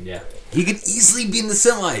again. Yeah. He could easily be in the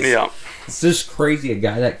semis. Yeah. It's just crazy. A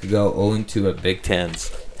guy that could go 0-2 at Big Tens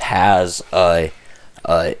has,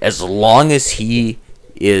 as long as he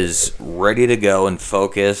is ready to go and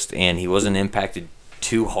focused, and he wasn't impacted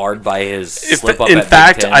too hard by his slip up. In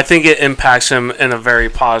fact, I think it impacts him in a very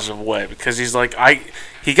positive way because he's like,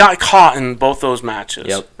 he got caught in both those matches,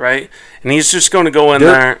 Yep. right? And he's just going to go in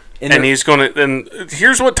there, and he's going to. And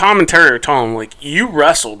here's what Tom and Terry are telling him: like, you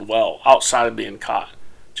wrestled well outside of being caught.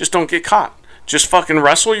 Just don't get caught. Just fucking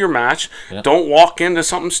wrestle your match. Yep. Don't walk into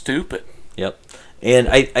something stupid. Yep. And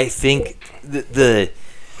I think the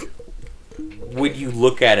when you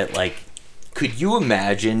look at it, like, could you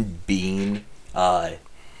imagine being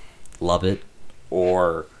Lovett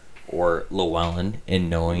or Llewellyn and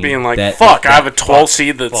knowing Being like, that, fuck, that I have a 12 fuck,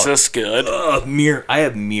 seed that's fuck. this good. I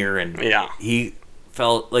have Mirren. Yeah. He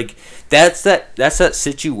felt like that's that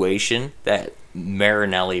situation that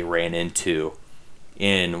Marinelli ran into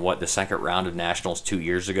in the second round of nationals 2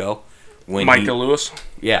 years ago when Micah Lewis.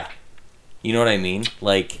 Yeah. You know what I mean?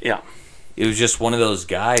 Like, Yeah. it was just one of those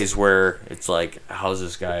guys where it's like, how's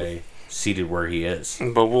this guy seated where he is?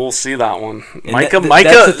 But we'll see that one. And Micah.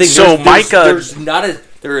 that's the thing. So Micah.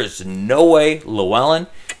 There is no way Llewellyn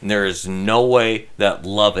and there is no way that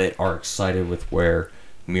Lovett are excited with where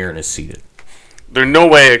Mirren is seated. They're no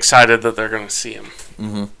way excited that they're going to see him.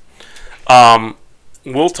 Mm-hmm.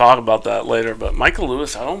 We'll talk about that later, but Michael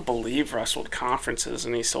Lewis, I don't believe, wrestled conferences,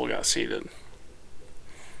 and he still got seeded.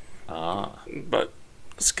 But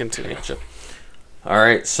let's continue. Gotcha. All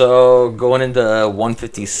right, so going into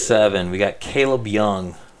 157, we got Caleb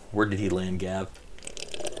Young. Where did he land, Gab?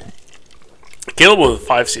 Caleb was a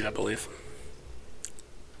 5 seed, I believe.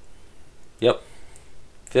 Yep.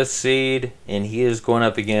 5th seed, and he is going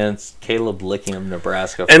up against Caleb Licking of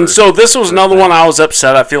Nebraska. And so this was another one I was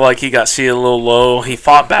upset. I feel like he got seeded a little low. He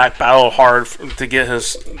fought back, battled hard to get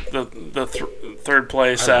the third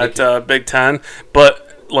place at Big Ten.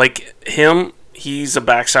 But like him, he's a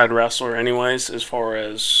backside wrestler anyways, as far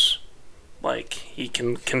as like he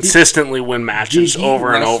can consistently win matches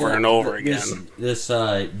over and over and over again. This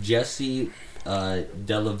Jesse Della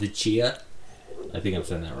Vecchia, I think I'm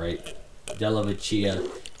saying that right. Della Vecchia.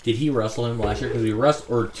 Did he wrestle him last year? Because we wrestled,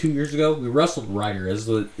 or 2 years ago, we wrestled Ryder.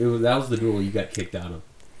 That was the duel you got kicked out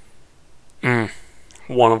of.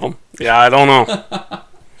 One of them. Yeah, I don't know.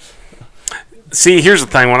 See, here's the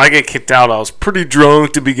thing. When I get kicked out, I was pretty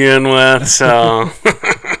drunk to begin with, so...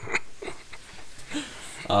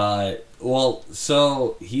 Well,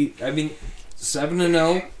 so he,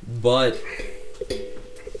 7-0, but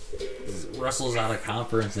wrestles out of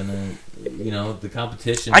conference, and then the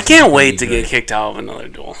competition. I can't wait to get kicked out of another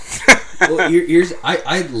duel. Well,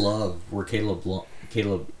 I love where Caleb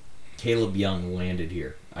Young landed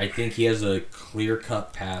here. I think he has a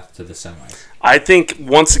clear-cut path to the semis. I think,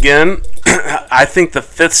 once again, I think the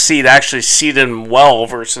 5th seed actually seeded him well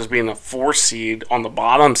versus being a 4 seed on the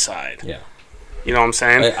bottom side. Yeah. You know what I'm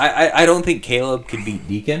saying? I don't think Caleb could beat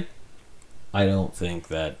Deacon. I don't think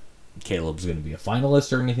that Caleb's going to be a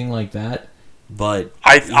finalist or anything like that. But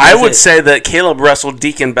I would say that Caleb wrestled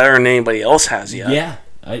Deacon better than anybody else has yet. Yeah.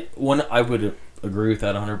 I would agree with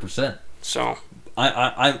that 100%. So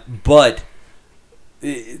but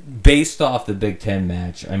based off the Big Ten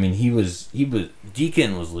match,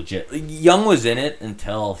 Deacon was legit. Young was in it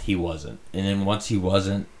until he wasn't, and then once he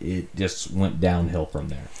wasn't, it just went downhill from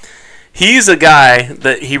there. He's a guy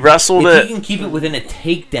that he wrestled If he can keep it within a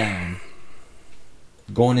takedown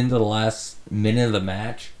going into the last minute of the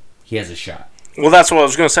match, he has a shot. Well, that's what I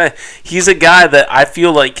was going to say. He's a guy that I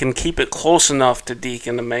feel like can keep it close enough to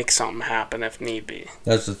Deacon to make something happen if need be.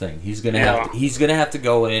 That's the thing. He's gonna have to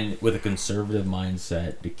go in with a conservative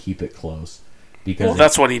mindset to keep it close, because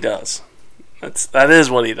that's what he does. That is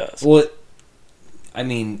what he does. Well,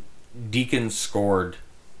 Deacon scored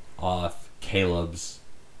off Caleb's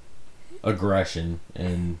aggression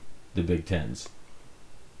in the Big Tens.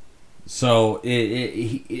 So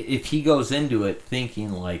if he goes into it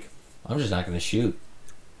thinking like, I'm just not going to shoot,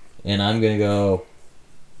 and I'm going to go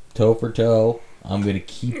toe for toe, I'm going to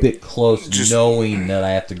keep it close, knowing that I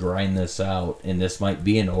have to grind this out, and this might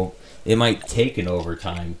be it might take an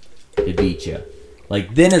overtime to beat you.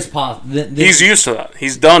 Like, then it's possible. He's used to that.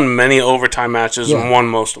 He's done many overtime matches and won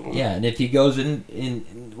most of them. Yeah, and if he goes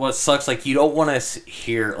in what sucks, like, you don't want to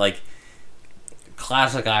hear, like,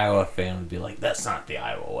 classic Iowa fan would be like, that's not the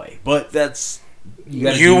Iowa way. But that's...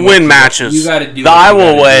 You win matches. You got to do the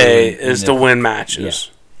Iowa way is to win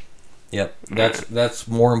matches. Yeah. Yep. That's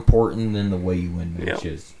more important than the way you win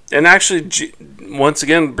matches. Yep. And actually, once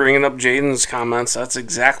again, bringing up Jaden's comments, that's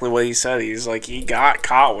exactly what he said. He's like, he got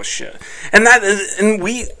caught with shit. And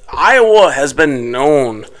Iowa has been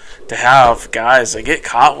known to have guys that get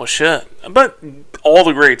caught with shit. But all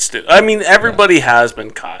the greats do. I mean, everybody has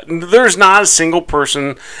been caught. There's not a single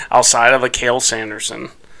person outside of a Cale Sanderson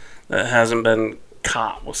that hasn't been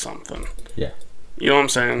caught with something. Yeah. You know what I'm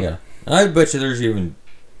saying? Yeah. I bet you there's even...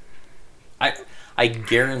 I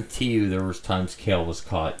guarantee you there was times Cale was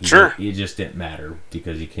caught. It just didn't matter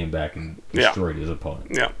because he came back and destroyed his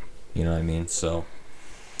opponent. Yeah. You know what I mean? So...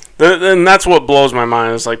 And that's what blows my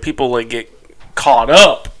mind is, like, people, like, get caught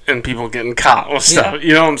up and people getting caught with stuff.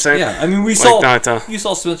 You know what I'm saying? Yeah. I mean, you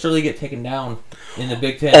saw Spencer Lee get taken down in the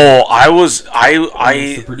Big Ten. Oh, I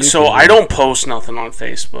don't post nothing on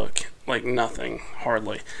Facebook. Like, nothing,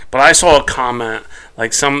 hardly. But I saw a comment,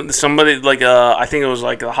 like, somebody, like, I think it was,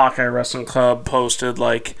 like, the Hawkeye Wrestling Club posted,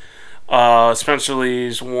 like, Spencer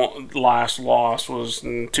Lee's last loss was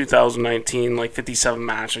in 2019, like, 57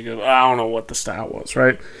 match ago. I don't know what the stat was,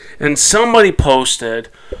 right? And somebody posted,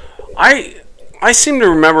 I seem to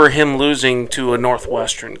remember him losing to a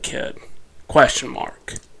Northwestern kid, ?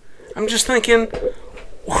 I'm just thinking,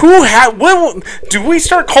 do we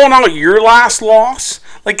start calling out your last loss?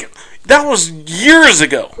 Like, that was years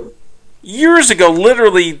ago.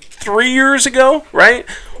 Literally 3 years ago, right?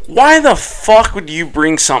 Why the fuck would you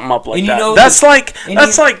bring something up like that? And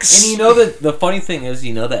you know that the funny thing is,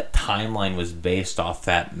 that timeline was based off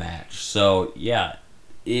that match. So yeah,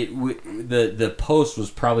 the post was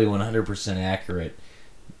probably 100% accurate.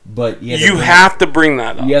 But you have to bring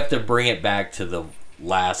that up. You have to bring it back to the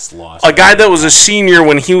last loss. A guy that was a senior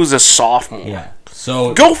when he was a sophomore. Yeah.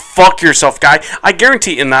 So go fuck yourself, guy. I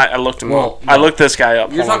guarantee in that I looked him up. No, I looked this guy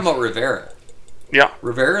up. You're talking about Rivera. Yeah.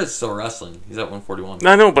 Rivera is still wrestling. He's at 141.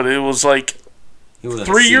 I know, but it was like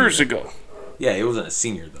 3 years ago. Yeah, he wasn't a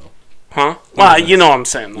senior, though. Huh? Well, you know what I'm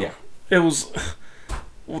saying, though. Yeah. It was...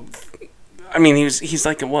 I mean, he's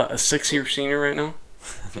like, a 6-year senior right now?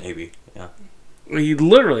 Maybe, yeah. He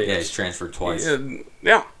literally is. He's transferred twice.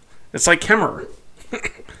 Yeah. It's like Kemmerer.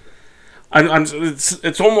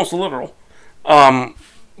 It's almost literal.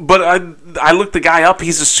 But I looked the guy up.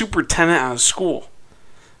 He's a superintendent out of school.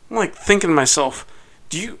 I'm like thinking to myself,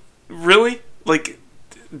 do you really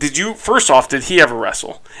first off, did he ever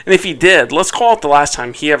wrestle? And if he did, let's call it the last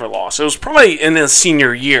time he ever lost. It was probably in his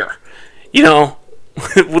senior year, the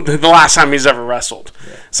last time he's ever wrestled.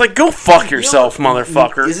 Yeah. It's like, go fuck yourself,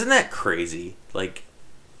 motherfucker. Isn't that crazy? Like,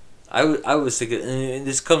 I was thinking, and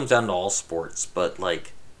this comes down to all sports, but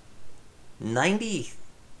like 90%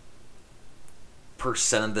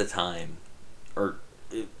 of the time, or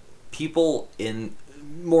people in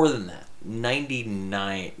more than that,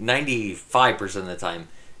 95% of the time,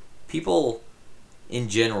 people in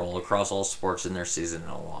general across all sports in their season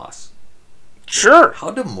and a loss. Sure.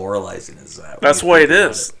 How demoralizing is that? That's the way it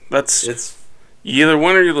is. It's you either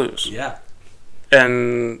win or you lose. Yeah.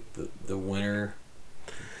 And the winner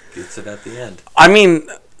gets it at the end. I mean,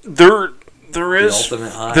 there is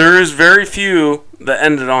very few that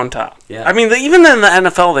ended on top. Yeah. I mean, even in the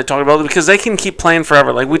NFL they talk about it because they can keep playing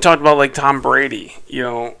forever. Like we talked about, like Tom Brady,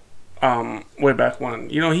 way back when.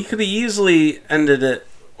 He could have easily ended it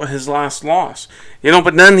with his last loss.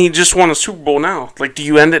 But then he just won a Super Bowl now. Like, do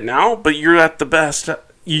you end it now? But you're at the best.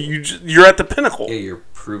 You're at the pinnacle. Yeah, you're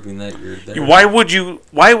proving that you're there. Why would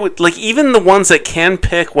even the ones that can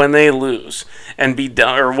pick when they lose and be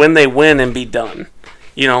done, or when they win and be done,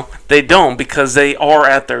 they don't, because they are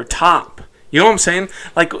at their top. You know what I'm saying?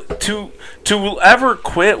 Like, to ever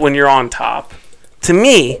quit when you're on top, to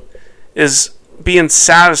me, is being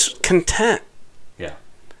content. Yeah.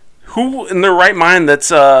 Who in their right mind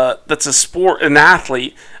that's a an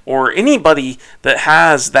athlete, or anybody that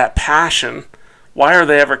has that passion, why are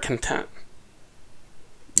they ever content?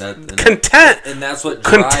 Content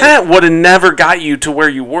would have never got you to where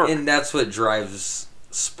you were. And that's what drives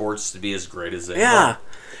sports to be as great as they are. Yeah.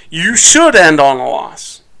 You should end on a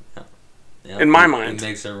loss. Yeah. In my mind. It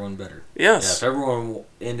makes everyone better. Yes. Yeah, if everyone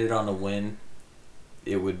ended on a win,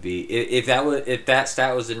 it would be... If that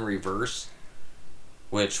stat was in reverse,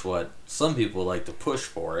 which what some people like to push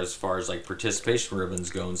for as far as like participation ribbons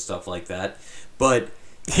go and stuff like that. But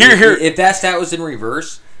if that stat was in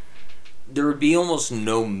reverse, there would be almost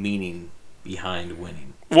no meaning behind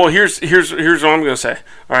winning. Well, here's what I'm gonna say.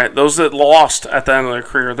 All right, those that lost at the end of their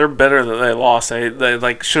career, they're bitter that they lost. They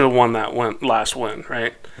like should have won that last win,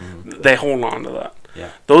 right? Mm-hmm. They hold on to that.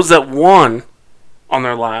 Yeah. Those that won on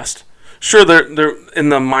their last, sure, they're in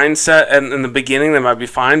the mindset and in the beginning they might be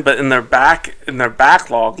fine, but in their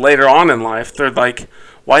backlog later on in life, they're like,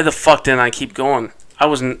 why the fuck didn't I keep going?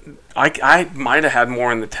 I might have had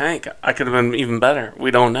more in the tank. I could have been even better. We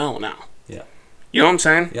don't know now. Yeah. You know what I'm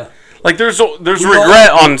saying? Yeah. Like there's regret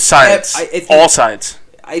on sides, all sides.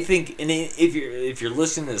 I think, and if you're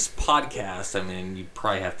listening to this podcast, I mean, you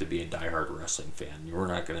probably have to be a diehard wrestling fan. You're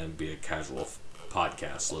not going to be a casual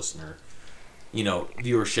podcast listener,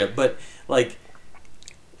 viewership. But like,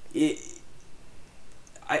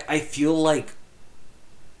 I feel like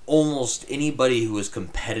almost anybody who is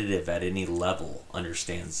competitive at any level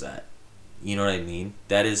understands that. You know what I mean?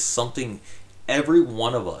 That is something every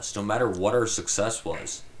one of us, no matter what our success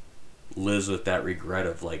was, lives with that regret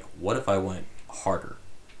of like, what if I went harder?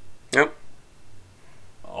 Yep.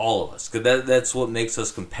 All of us, because that's what makes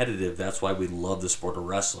us competitive. That's why we love the sport of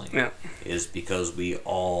wrestling. Yeah. Is because we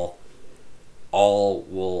all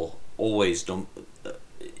will always, no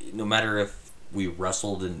matter if we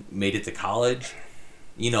wrestled and made it to college,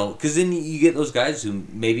 because then you get those guys who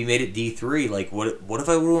maybe made it D3. Like, what if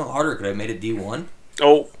I would have went harder? Could I have made it D1?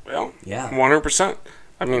 Oh, well, yeah, 100%.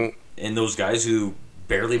 I mean, and those guys who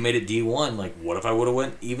barely made it D1, like, what if I would have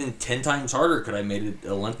went even 10 times harder? Could I made it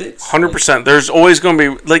Olympics? 100%. There's always going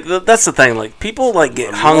to be, like, that's the thing. Like, people, like,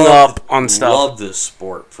 get hung up on stuff. I love this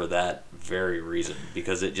sport for that very reason,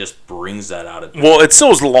 because it just brings that out of you. Well, it's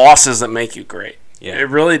those losses that make you great. Yeah. It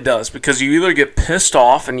really does, because you either get pissed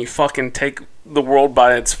off and you fucking take the world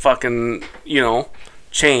by its fucking,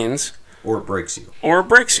 chains. Or it breaks you.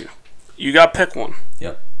 You got to pick one.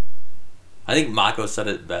 Yep. I think Mako said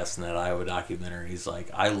it best in that Iowa documentary. He's like,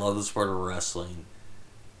 I love the sport of wrestling.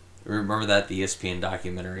 Remember that, the ESPN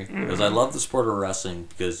documentary? Mm-hmm. Because I love the sport of wrestling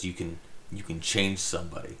because you can change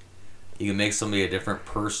somebody. You can make somebody a different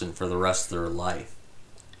person for the rest of their life.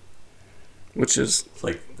 Which is... It's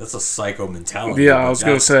like, that's a psycho mentality. Yeah, I was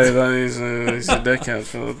going to say that he's a dickhead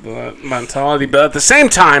for that mentality. But at the same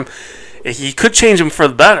time, he could change him for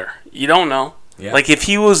the better. You don't know. Yeah. Like, if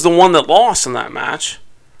he was the one that lost in that match,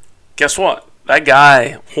 guess what? That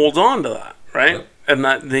guy holds on to that, right? Yep. And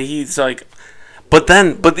that he's like... But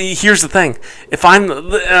here's the thing. If I'm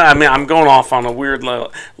going off on a weird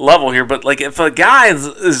level here, but like if a guy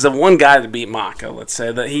is the one guy to beat Mako, let's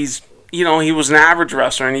say that he's, he was an average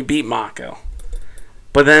wrestler and he beat Mako.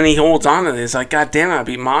 But then he holds on to it. He's like, God damn it, I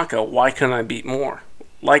beat Mako. Why couldn't I beat more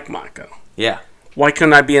like Mako? Yeah. Why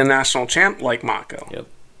couldn't I be a national champ like Mako? Yep.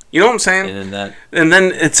 You know what I'm saying? And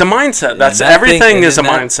then it's a mindset. That's everything is a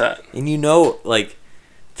mindset. And like,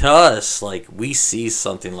 to us, like, we see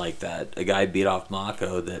something like that, a guy beat off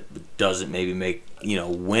Mako that doesn't maybe make,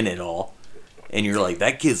 win it all, and you're like,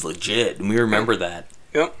 that kid's legit, and we remember that.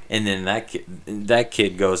 Yep. And then that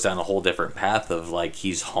kid goes down a whole different path of, like,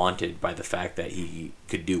 he's haunted by the fact that he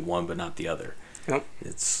could do one but not the other. Yep.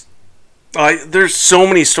 It's... there's so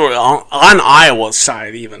many stories on Iowa's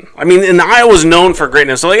side, even. I mean, and Iowa's known for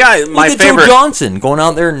greatness. So, like, my favorite... Joe Johnson going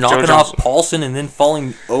out there and knocking off Paulson and then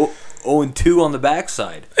falling 0-2 on the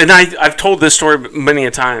backside. And I've told this story many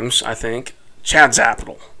a times, I think. Chad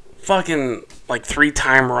Zapital. Fucking, like,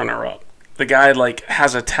 3-time runner-up. The guy, like,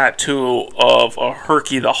 has a tattoo of a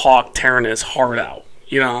Herky the Hawk tearing his heart out.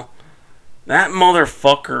 That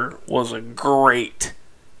motherfucker was a great,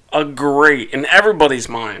 in everybody's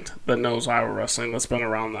mind that knows Iowa wrestling that's been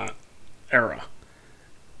around that era.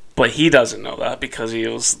 But he doesn't know that because he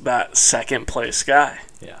was that second-place guy.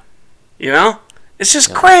 Yeah. It's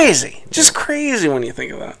just crazy. Just crazy when you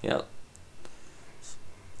think of that. Yep.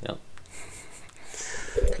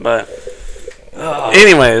 But,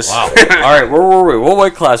 anyways. Wow. All right, where were we? What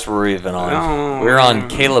weight class were we even on? We were on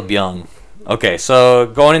Caleb Young. Okay, so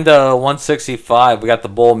going into 165, we got the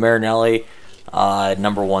Bull Marinelli,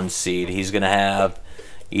 number 1 seed. He's going to have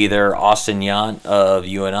either Austin Yant of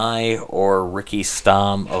UNI or Ricky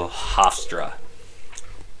Stam of Hofstra.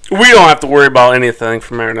 We don't have to worry about anything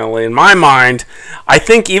from Marinelli. In my mind, I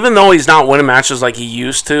think even though he's not winning matches like he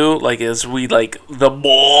used to, like as we like the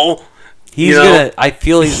Bull, I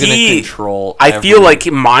feel he's gonna control. I feel like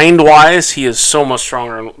mind wise, he is so much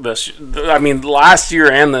stronger last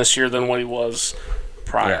year and this year than what he was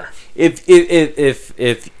prior. Yeah.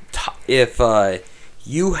 If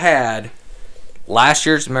you had last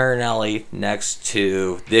year's Marinelli next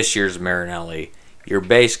to this year's Marinelli, you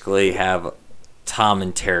basically have Tom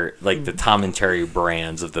and Terry, like the Tom and Terry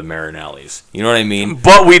brands of the Marinellis. You know what I mean?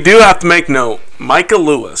 But we do have to make note, Micah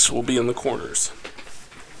Lewis will be in the quarters.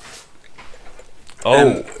 Oh,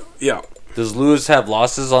 And, yeah. does Lewis have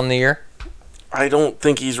losses on the year? I don't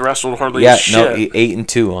think he's wrestled hardly Yeah, shit. no,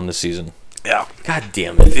 8-2 on the season. Yeah. God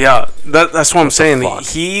damn it. Yeah, that's what I'm saying. fuck?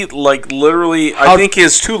 He, like, literally, I think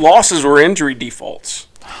his 2 losses were injury defaults.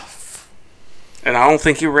 And I don't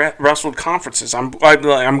think he wrestled conferences. I'm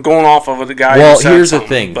going off of the guy Well, who said here's the something,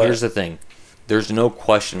 thing. but- Here's the thing. There's no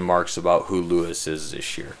question marks about who Lewis is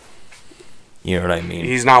this year. You know what I mean?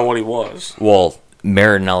 He's not what he was. Well,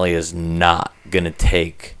 Marinelli is not going to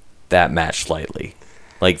take that match lightly.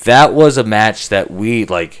 Like, that was a match that we,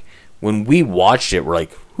 like, when we watched it, we're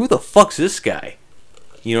like, who the fuck's this guy?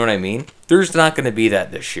 You know what I mean? There's not going to be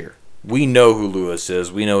that this year. We know who Lewis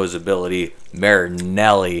is. We know his ability.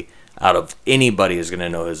 Marinelli, out of anybody, is going to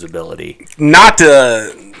know his ability. Not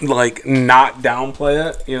to, like, not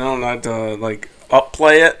downplay it, you know, not to, like,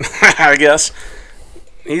 upplay it, I guess.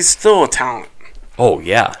 He's still a talent. Oh,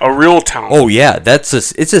 yeah. A real talent. Oh, yeah. It's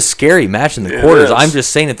a scary match in the It quarters. is. I'm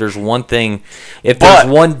just saying, if there's one thing, if But-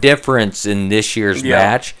 there's one difference in this year's Yeah.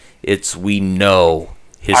 match, it's we know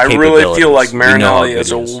his I capabilities. really feel like We know how Marinelli good is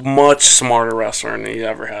he a much smarter wrestler than he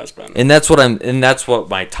ever has been. And that's what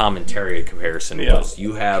my Tom and Terry comparison Yeah. was.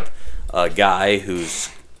 You have a guy who's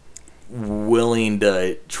willing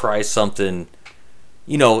to try something.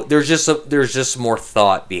 You know, there's just more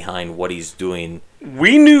thought behind what he's doing.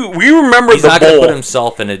 We remember He's the not going to bowl. put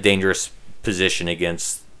himself in a dangerous position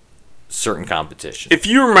against certain competition. If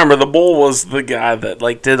you remember, the bull was the guy that,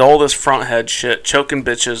 like, did all this front head shit, choking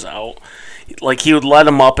bitches out. Like, he would let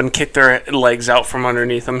them up and kick their legs out from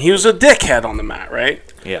underneath him. He was a dickhead on the mat, right?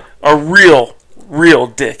 Yeah. A real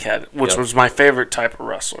dickhead, which Yep. was my favorite type of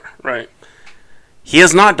wrestler, right? He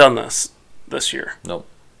has not done this year. Nope.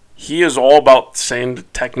 He is all about the same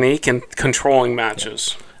technique and controlling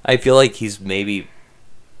matches. I feel like he's maybe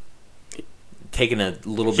taking a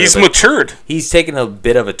little bit. He's of matured. He's taken a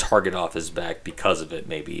bit of a target off his back because of it,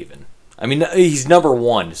 maybe even. I mean, he's number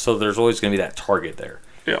one, so there's always going to be that target there.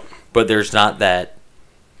 Yeah. But there's not that.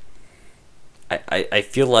 I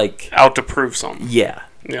feel like. Out to prove something. Yeah,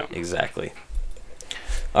 Yeah. exactly.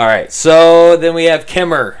 All right, so then we have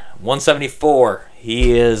Kimmer, 174.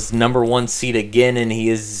 He is number 1 seed again, and he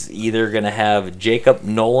is either going to have Jacob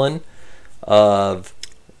Nolan of.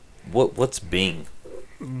 What's Bing?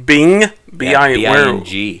 Bing?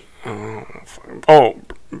 B-I-N-G. Oh,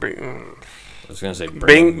 Bing. I was going to say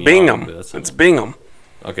Bingham. but that's It's not- Bingham.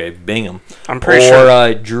 Okay, Bingham. I'm pretty or,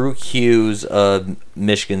 sure. Drew Hughes of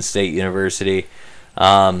Michigan State University.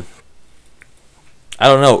 I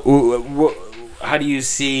don't know. How do you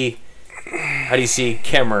see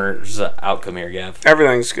Kimmer's outcome here, Gav?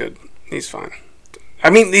 Everything's good. He's fine. I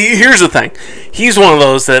mean, here's the thing. He's one of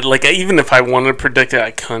those that, like, even if I wanted to predict it, I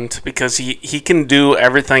couldn't, because he can do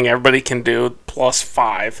everything everybody can do plus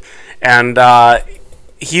 5. And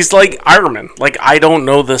he's like Ironman. Like, I don't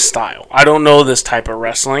know this style. I don't know this type of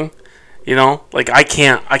wrestling. You know? Like, I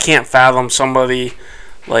can't fathom somebody,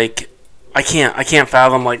 like, I can't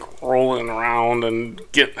fathom, like, rolling around and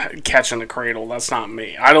catching the cradle. That's not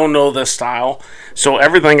me. I don't know this style. So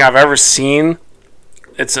everything I've ever seen,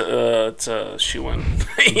 it's a shoe-in.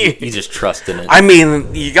 You just trust in it. I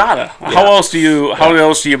mean, you gotta. How else do you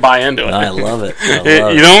buy into it? I love it. I love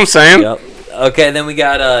You know what I'm saying? Yep. Okay, then we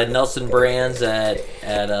got Nelson Brands at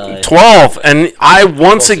 12, and I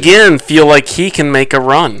once again feel like he can make a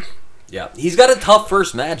run. yeah. He's got a tough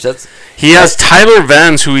first match. He has Tyler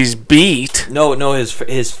Vance, who he's beat. No.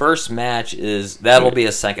 His first match that'll be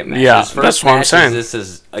a second match. Yeah, his first that's what I'm match saying.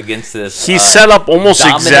 is against this. He's set up almost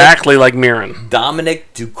Dominic- exactly like Mirren.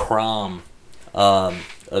 Dominic Ducrom of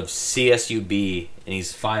CSUB, and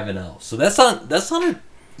he's 5-0. So that's not an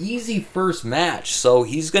easy first match. So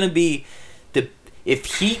he's gonna be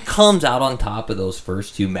if he comes out on top of those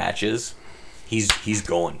first 2 matches, he's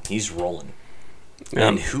rolling, Yeah.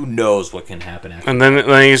 and who knows what can happen after. And then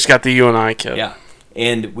he's got the UNI kid. Yeah,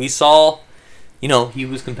 and we saw, he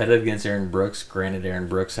was competitive against Aaron Brooks. Granted, Aaron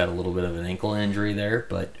Brooks had a little bit of an ankle injury there,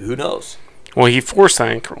 but who knows? Well, he forced the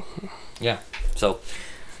ankle. Yeah, so.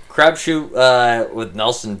 Crapshoot with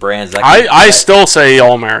Nelson Brands. I still say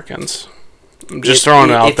All-Americans. I'm just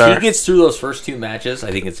throwing it out there. If he gets through those first 2 matches,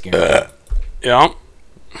 I think it's guaranteed. Yeah.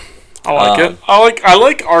 I like it. I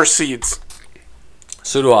like our seeds.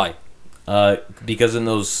 So do I. Because in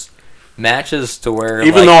those matches to where...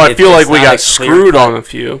 Even though I feel like we got screwed on a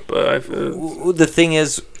few. But the thing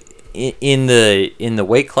is, in the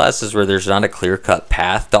weight classes where there's not a clear-cut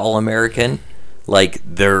path to All-American, like,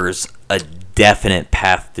 there's a definite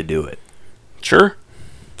path to do it. Sure.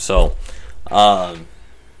 So,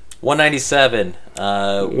 197.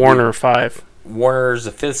 Warner 5. Warner's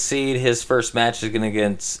the 5th seed. His first match is going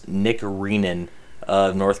against Nick Renan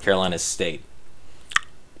of North Carolina State.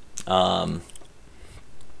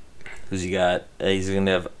 Who's he got? He's going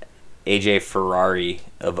to have AJ Ferrari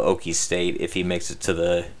of Okie State if he makes it to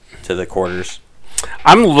the quarters.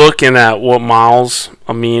 I'm looking at what Miles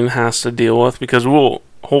Amin has to deal with because we'll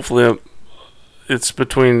hopefully it's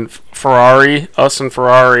between us and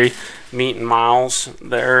Ferrari meeting Miles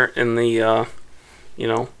there in the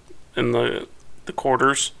in the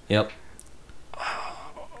quarters. Yep.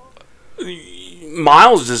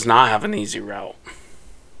 Miles does not have an easy route.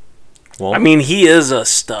 Well, I mean, he is a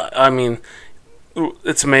stud. I mean,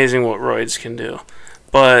 it's amazing what roids can do.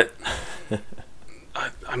 But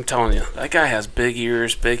I'm telling you, that guy has big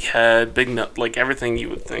ears, big head, big nut, like everything you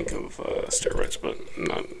would think of steroids. But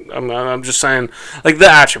I'm just saying, like, the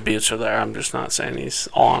attributes are there. I'm just not saying he's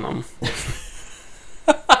on them.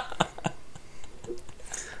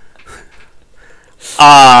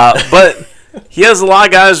 But he has a lot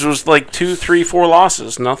of guys with like 2, 3, 4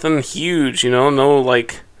 losses. Nothing huge, no,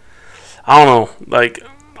 like, I don't know. Like,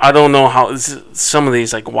 I don't know how some of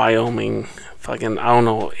these, like, Wyoming, fucking, I don't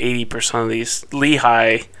know, 80% of these.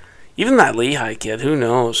 Lehigh, even that Lehigh kid, who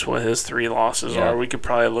knows what his 3 losses are. We could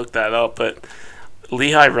probably look that up, but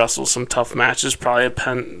Lehigh wrestles some tough matches. Probably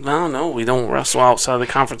no, we don't wrestle outside the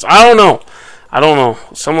conference. I don't know.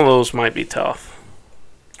 Some of those might be tough.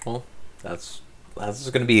 Well, that's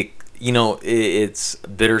going to be, it's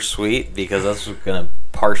bittersweet because that's what's going to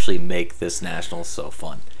partially make this national so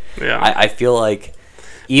fun. Yeah. I feel like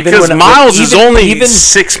even because when Miles is only even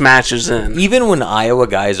 6 matches in. Even when Iowa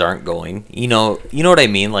guys aren't going, you know what I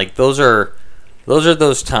mean? Like those are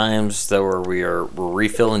those times that where we're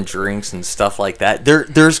refilling drinks and stuff like that.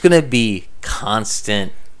 There's going to be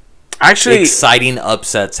constant exciting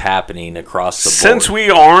upsets happening across the board. Since we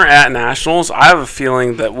aren't at nationals, I have a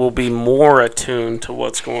feeling that we'll be more attuned to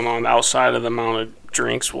what's going on outside of the amount of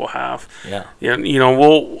drinks we'll have. Yeah.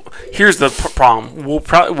 Here's the problem.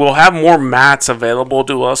 We'll have more mats available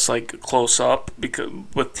to us, like close up, because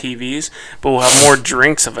with TVs, but we'll have more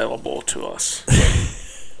drinks available to us.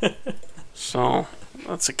 So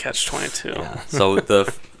that's a catch-22. Yeah. So the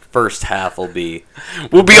first half will be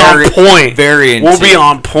on point. Very intense. We'll be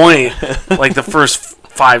on point, like the first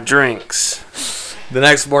 5 drinks. The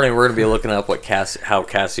next morning, we're going to be looking up how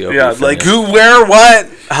Cassiope Yeah, finished. like who, where, what,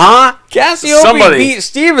 huh? Cassiope beat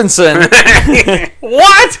Stevenson.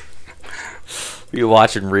 What? Be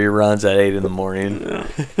watching reruns at 8 in the morning. Yeah.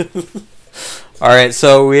 All right,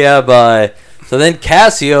 so we have so then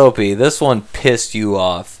Cassiope. This one pissed you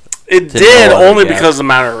off. It did only because of a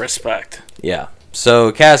matter of respect. Yeah.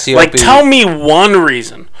 So Cassiope. Like, tell me one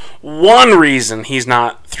reason he's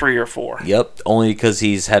not 3 or 4. Yep, only because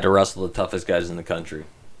he's had to wrestle the toughest guys in the country.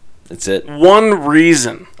 That's it. One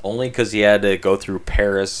reason. Only because he had to go through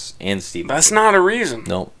Paris and Stevenson. That's not a reason.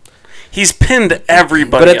 No. He's pinned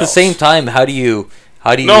everybody. But at the same time, how do you?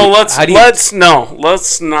 Let's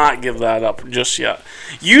not give that up just yet.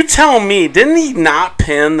 You tell me, didn't he not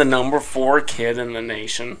pin the number 4 kid in the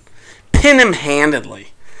nation? Pin him handedly.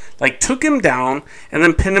 Like, took him down and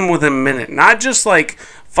then pinned him within a minute. Not just, like,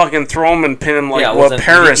 fucking throw him and pin him like what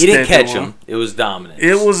Paris did. He didn't catch him. It was dominant.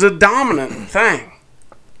 It was a dominant thing.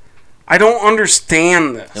 I don't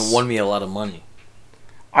understand this. It won me a lot of money.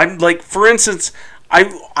 I'm like, for instance, I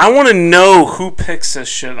want to know who picks this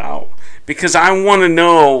shit out. Because I want to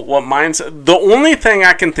know what mindset. The only thing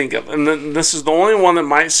I can think of, and this is the only one that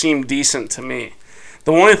might seem decent to me.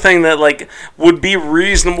 The only thing that, like, would be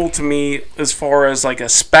reasonable to me as far as, like, a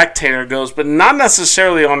spectator goes, but not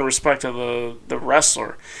necessarily on respect of the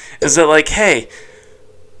wrestler, is that, like, hey,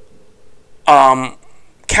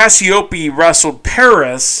 Cassiope wrestled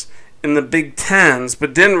Paris in the Big Tens,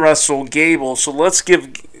 but didn't wrestle Gable, so let's give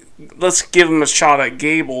him a shot at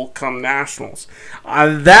Gable come nationals.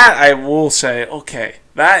 That I will say, okay,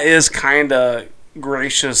 that is kind of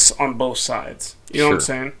gracious on both sides. You know what I'm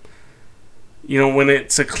saying? When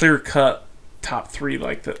it's a clear-cut top 3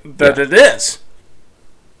 like that it is.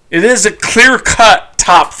 It is a clear-cut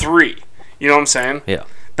top 3. You know what I'm saying? Yeah.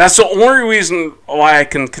 That's the only reason why I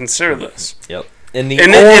can consider this. Yep.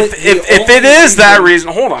 If it is that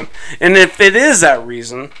reason, hold on. And if it is that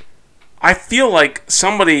reason, I feel like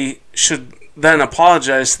somebody should then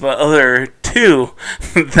apologize to the other 2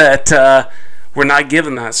 that were not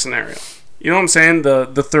given that scenario. You know what I'm saying? The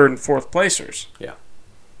 3rd and 4th placers. Yeah.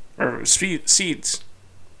 Or seeds.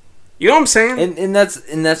 You know what I'm saying? And that's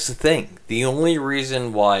the thing. The only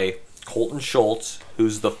reason why Colton Schultz,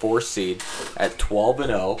 who's the 4th seed at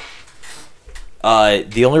 12-0,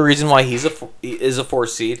 the only reason why is a 4th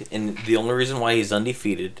seed, and the only reason why he's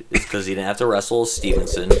undefeated is because he didn't have to wrestle a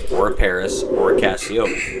Stevenson or a Paris or a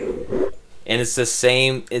Cassiope. And it's the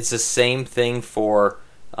same thing for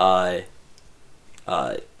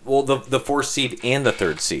Well, the 4th seed and the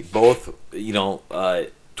 3rd seed, both 12-0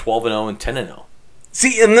 and 10-0.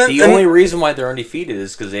 See, and The only reason why they're undefeated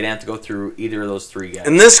is because they didn't have to go through either of those 3 guys.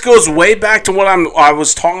 and this goes way back to what I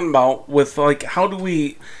was talking about with like how do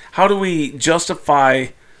we justify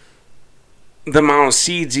the amount of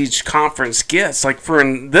seeds each conference gets? Like for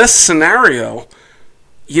in this scenario,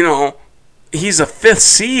 he's a 5th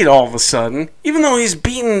seed all of a sudden, even though he's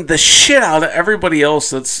beaten the shit out of everybody else.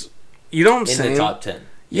 That's what I'm saying. In the top 10.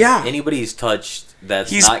 Yeah. Anybody he's touched that's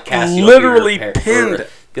He's not Cassiopeia literally or pinned.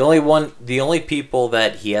 the only people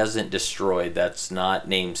that he hasn't destroyed that's not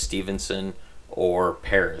named Stevenson or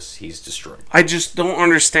Paris, he's destroyed. I just don't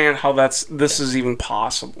understand how this is even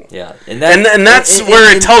possible. Yeah. And that's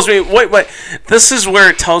where it tells me wait. This is where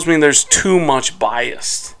it tells me there's too much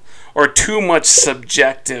bias or too much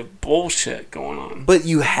subjective bullshit going on. But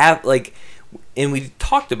you have and we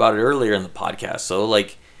talked about it earlier in the podcast, so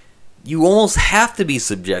you almost have to be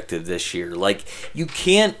subjective this year. Like, you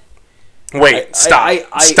can't... Wait, stop.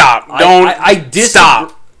 Stop. Don't...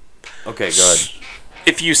 Stop. Okay, go ahead.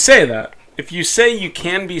 If you say that, if you say you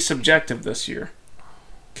can be subjective this year,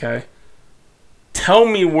 okay, tell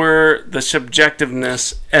me where the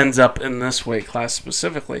subjectiveness ends up in this weight class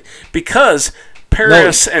specifically. Because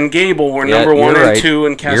Paris and Gable were number 1 and 2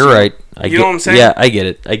 in Cassiopeia. You're right. You know what I'm saying? Yeah, I get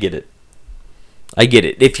it.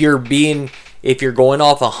 If you're going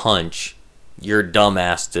off a hunch, you're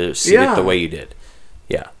dumbass to see it the way you did.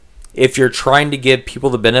 Yeah. If you're trying to give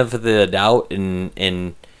people the benefit of the doubt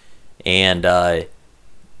and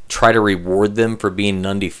try to reward them for being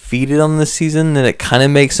undefeated on this season, then it kind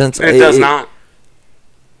of makes sense. It does not.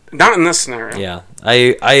 Not in this scenario. Yeah,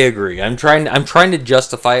 I agree. I'm trying to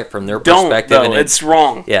justify it from their perspective. Don't, though. It's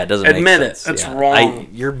wrong. Yeah, it doesn't admit make sense. It's wrong.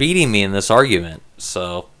 You're beating me in this argument,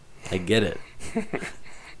 so I get it.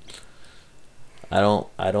 I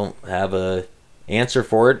don't have a answer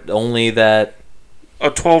for it. Only that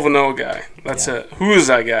a 12-0 guy. That's it. Who is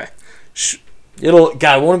that guy? God,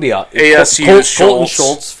 I want to be ASU Colton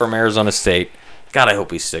Schultz from Arizona State. God, I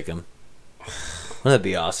hope we stick him. Wouldn't that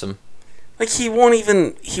be awesome? Like he won't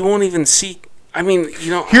even see. I mean,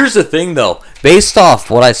 Here's the thing, though. Based off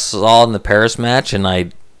what I saw in the Paris match, and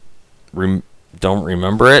I don't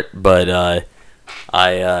remember it, but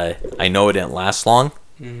I know it didn't last long.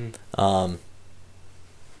 Mm-hmm.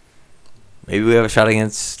 Maybe we have a shot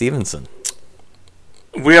against Stevenson.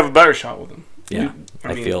 We have a better shot with him. Yeah,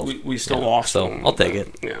 I feel we still lost. So him, I'll take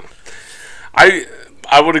it. Yeah, I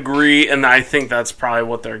would agree, and I think that's probably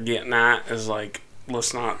what they're getting at is like,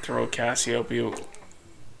 let's not throw Cassiopeia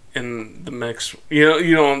in the mix.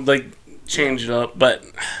 Like change it up. But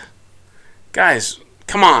guys,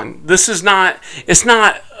 come on, this is not. It's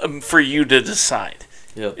not for you to decide.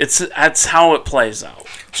 Yep. That's how it plays out.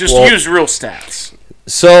 Just use real stats.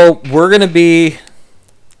 So we're gonna be.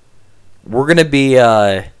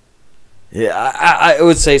 I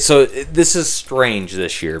would say so. This is strange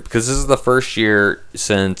this year because this is the first year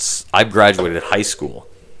since I've graduated high school.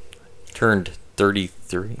 Turned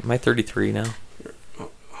 33. Am I 33 now?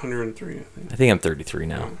 103, I think. I think I'm 33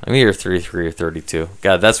 now. I'm either 33 or 32.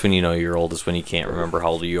 God, that's when you know you're old, is when you can't remember how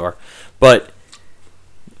old you are. But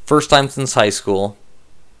first time since high school,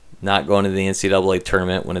 not going to the NCAA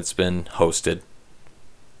tournament when it's been hosted.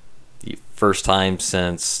 The first time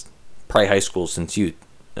since probably high school since you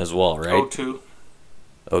as well, right?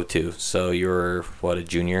 02. So you were, a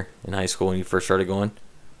junior in high school when you first started going?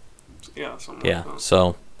 Yeah, something like that.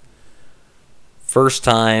 So first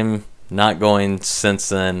time not going since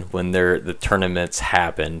then when the tournaments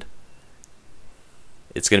happened.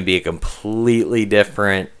 It's going to be a completely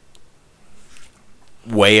different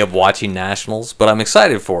way of watching nationals, but I'm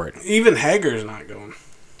excited for it. Even Hager's not going.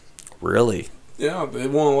 Really? Yeah, they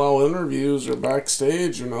won't allow interviews or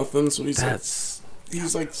backstage or nothing, so he's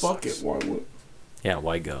like, fuck it, why would... Yeah,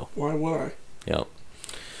 why go? Why would I? Yep.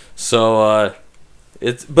 So,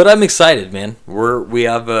 but I'm excited, man. We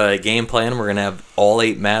have a game plan. We're gonna have all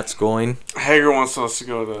 8 mats going. Hager wants us to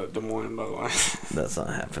go to Des Moines, by the way. That's not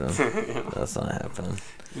happening. That's not happening.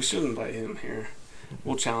 We should invite him here.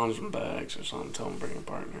 We'll challenge him bags or something. Tell him to bring a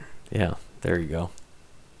partner. Yeah, there you go.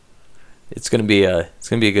 It's gonna be a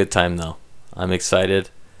good time though. I'm excited.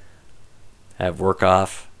 Have work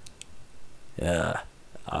off. Yeah.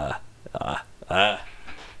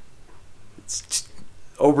 It's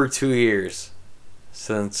over 2 years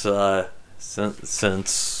since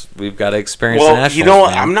we've got to experience the nationals. You know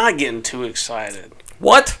what? I'm not getting too excited.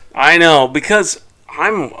 What? I know, because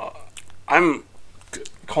I'm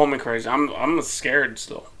call me crazy. I'm scared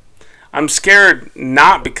still. I'm scared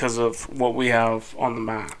not because of what we have on the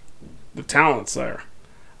mat. The talent's there.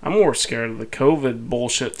 I'm more scared of the COVID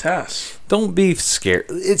bullshit test. Don't be scared.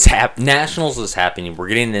 It's Nationals is happening. We're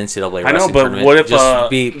getting an NCAA I know, wrestling but tournament. what if just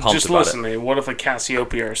be pumped just about listen to me? What if a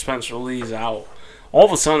Cassiopeia or Spencer Lee's out? All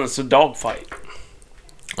of a sudden, it's a dogfight.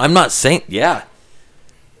 I'm not saying, yeah,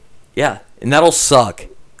 and that'll suck.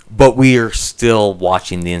 But we are still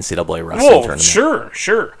watching the NCAA wrestling tournament.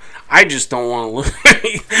 Sure. I just don't want to lose.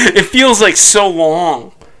 It feels like so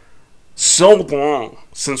long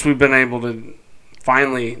since we've been able to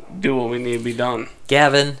finally do what we need to be done.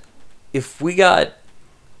 Gavin, if we got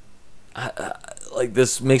like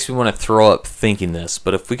this makes me want to throw up thinking this,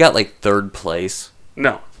 but if we got like third place,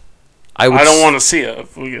 No, I don't want to see it.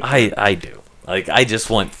 If we get I do. Like I just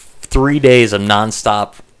want 3 days of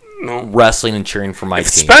nonstop wrestling and cheering for my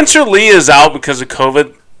if team. Spencer Lee is out because of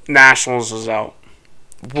COVID, Nationals is out.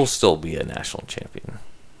 We'll still be a national champion.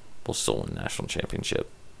 We'll still win a national championship.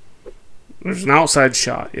 There's an outside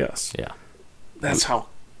shot, yes. Yeah. That's how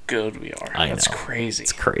good we are. That's know. crazy.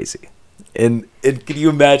 It's crazy. And can you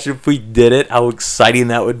imagine if we did it, how exciting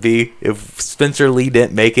that would be if Spencer Lee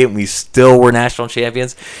didn't make it and we still were national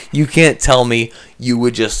champions? You can't tell me you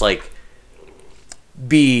would just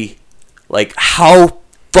be like, how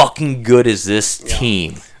fucking good is this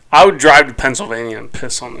team? I would drive to Pennsylvania and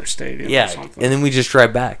piss on their stadium or Yeah, something. and then we just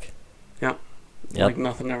drive back. Yep. Like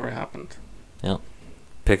nothing ever happened. Yep.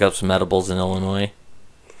 Pick up some edibles in Illinois.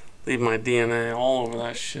 Leave my DNA all over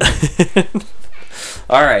that shit.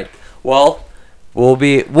 All right. Well, we'll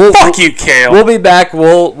Fuck you, Kale. We'll be back.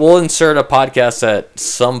 We'll insert a podcast at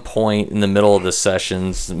some point in the middle of the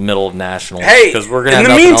sessions, middle of nationals. Hey, because we're gonna. In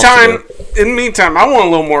have the meantime, I want a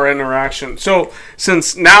little more interaction. So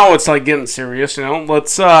since now it's like getting serious,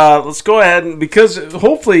 let's go ahead and, because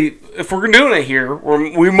hopefully if we're doing it here,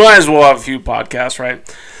 we might as well have a few podcasts, right?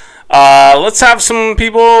 Let's have some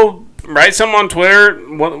people write something on Twitter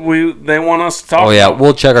what they want us to talk about. Oh yeah,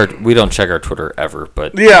 we don't check our Twitter ever,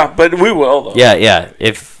 but yeah, but we will though.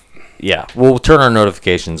 Yeah, we'll turn our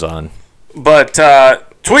notifications on. But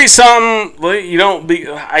tweet something.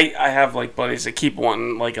 I have buddies that keep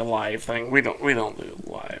wanting a live thing. We don't do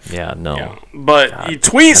live. Yeah, no. Yeah. But God, you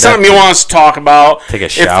tweet something you want us to talk about. Take a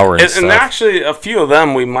shower and stuff. And actually, a few of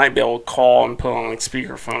them we might be able to call and put on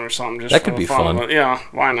speakerphone or something. Just that for could be fun fun. of it. Yeah,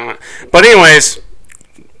 why not? But anyways,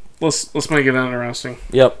 let's make it interesting.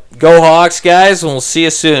 Yep. Go Hawks, guys, and we'll see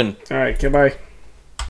you soon. All right. Goodbye.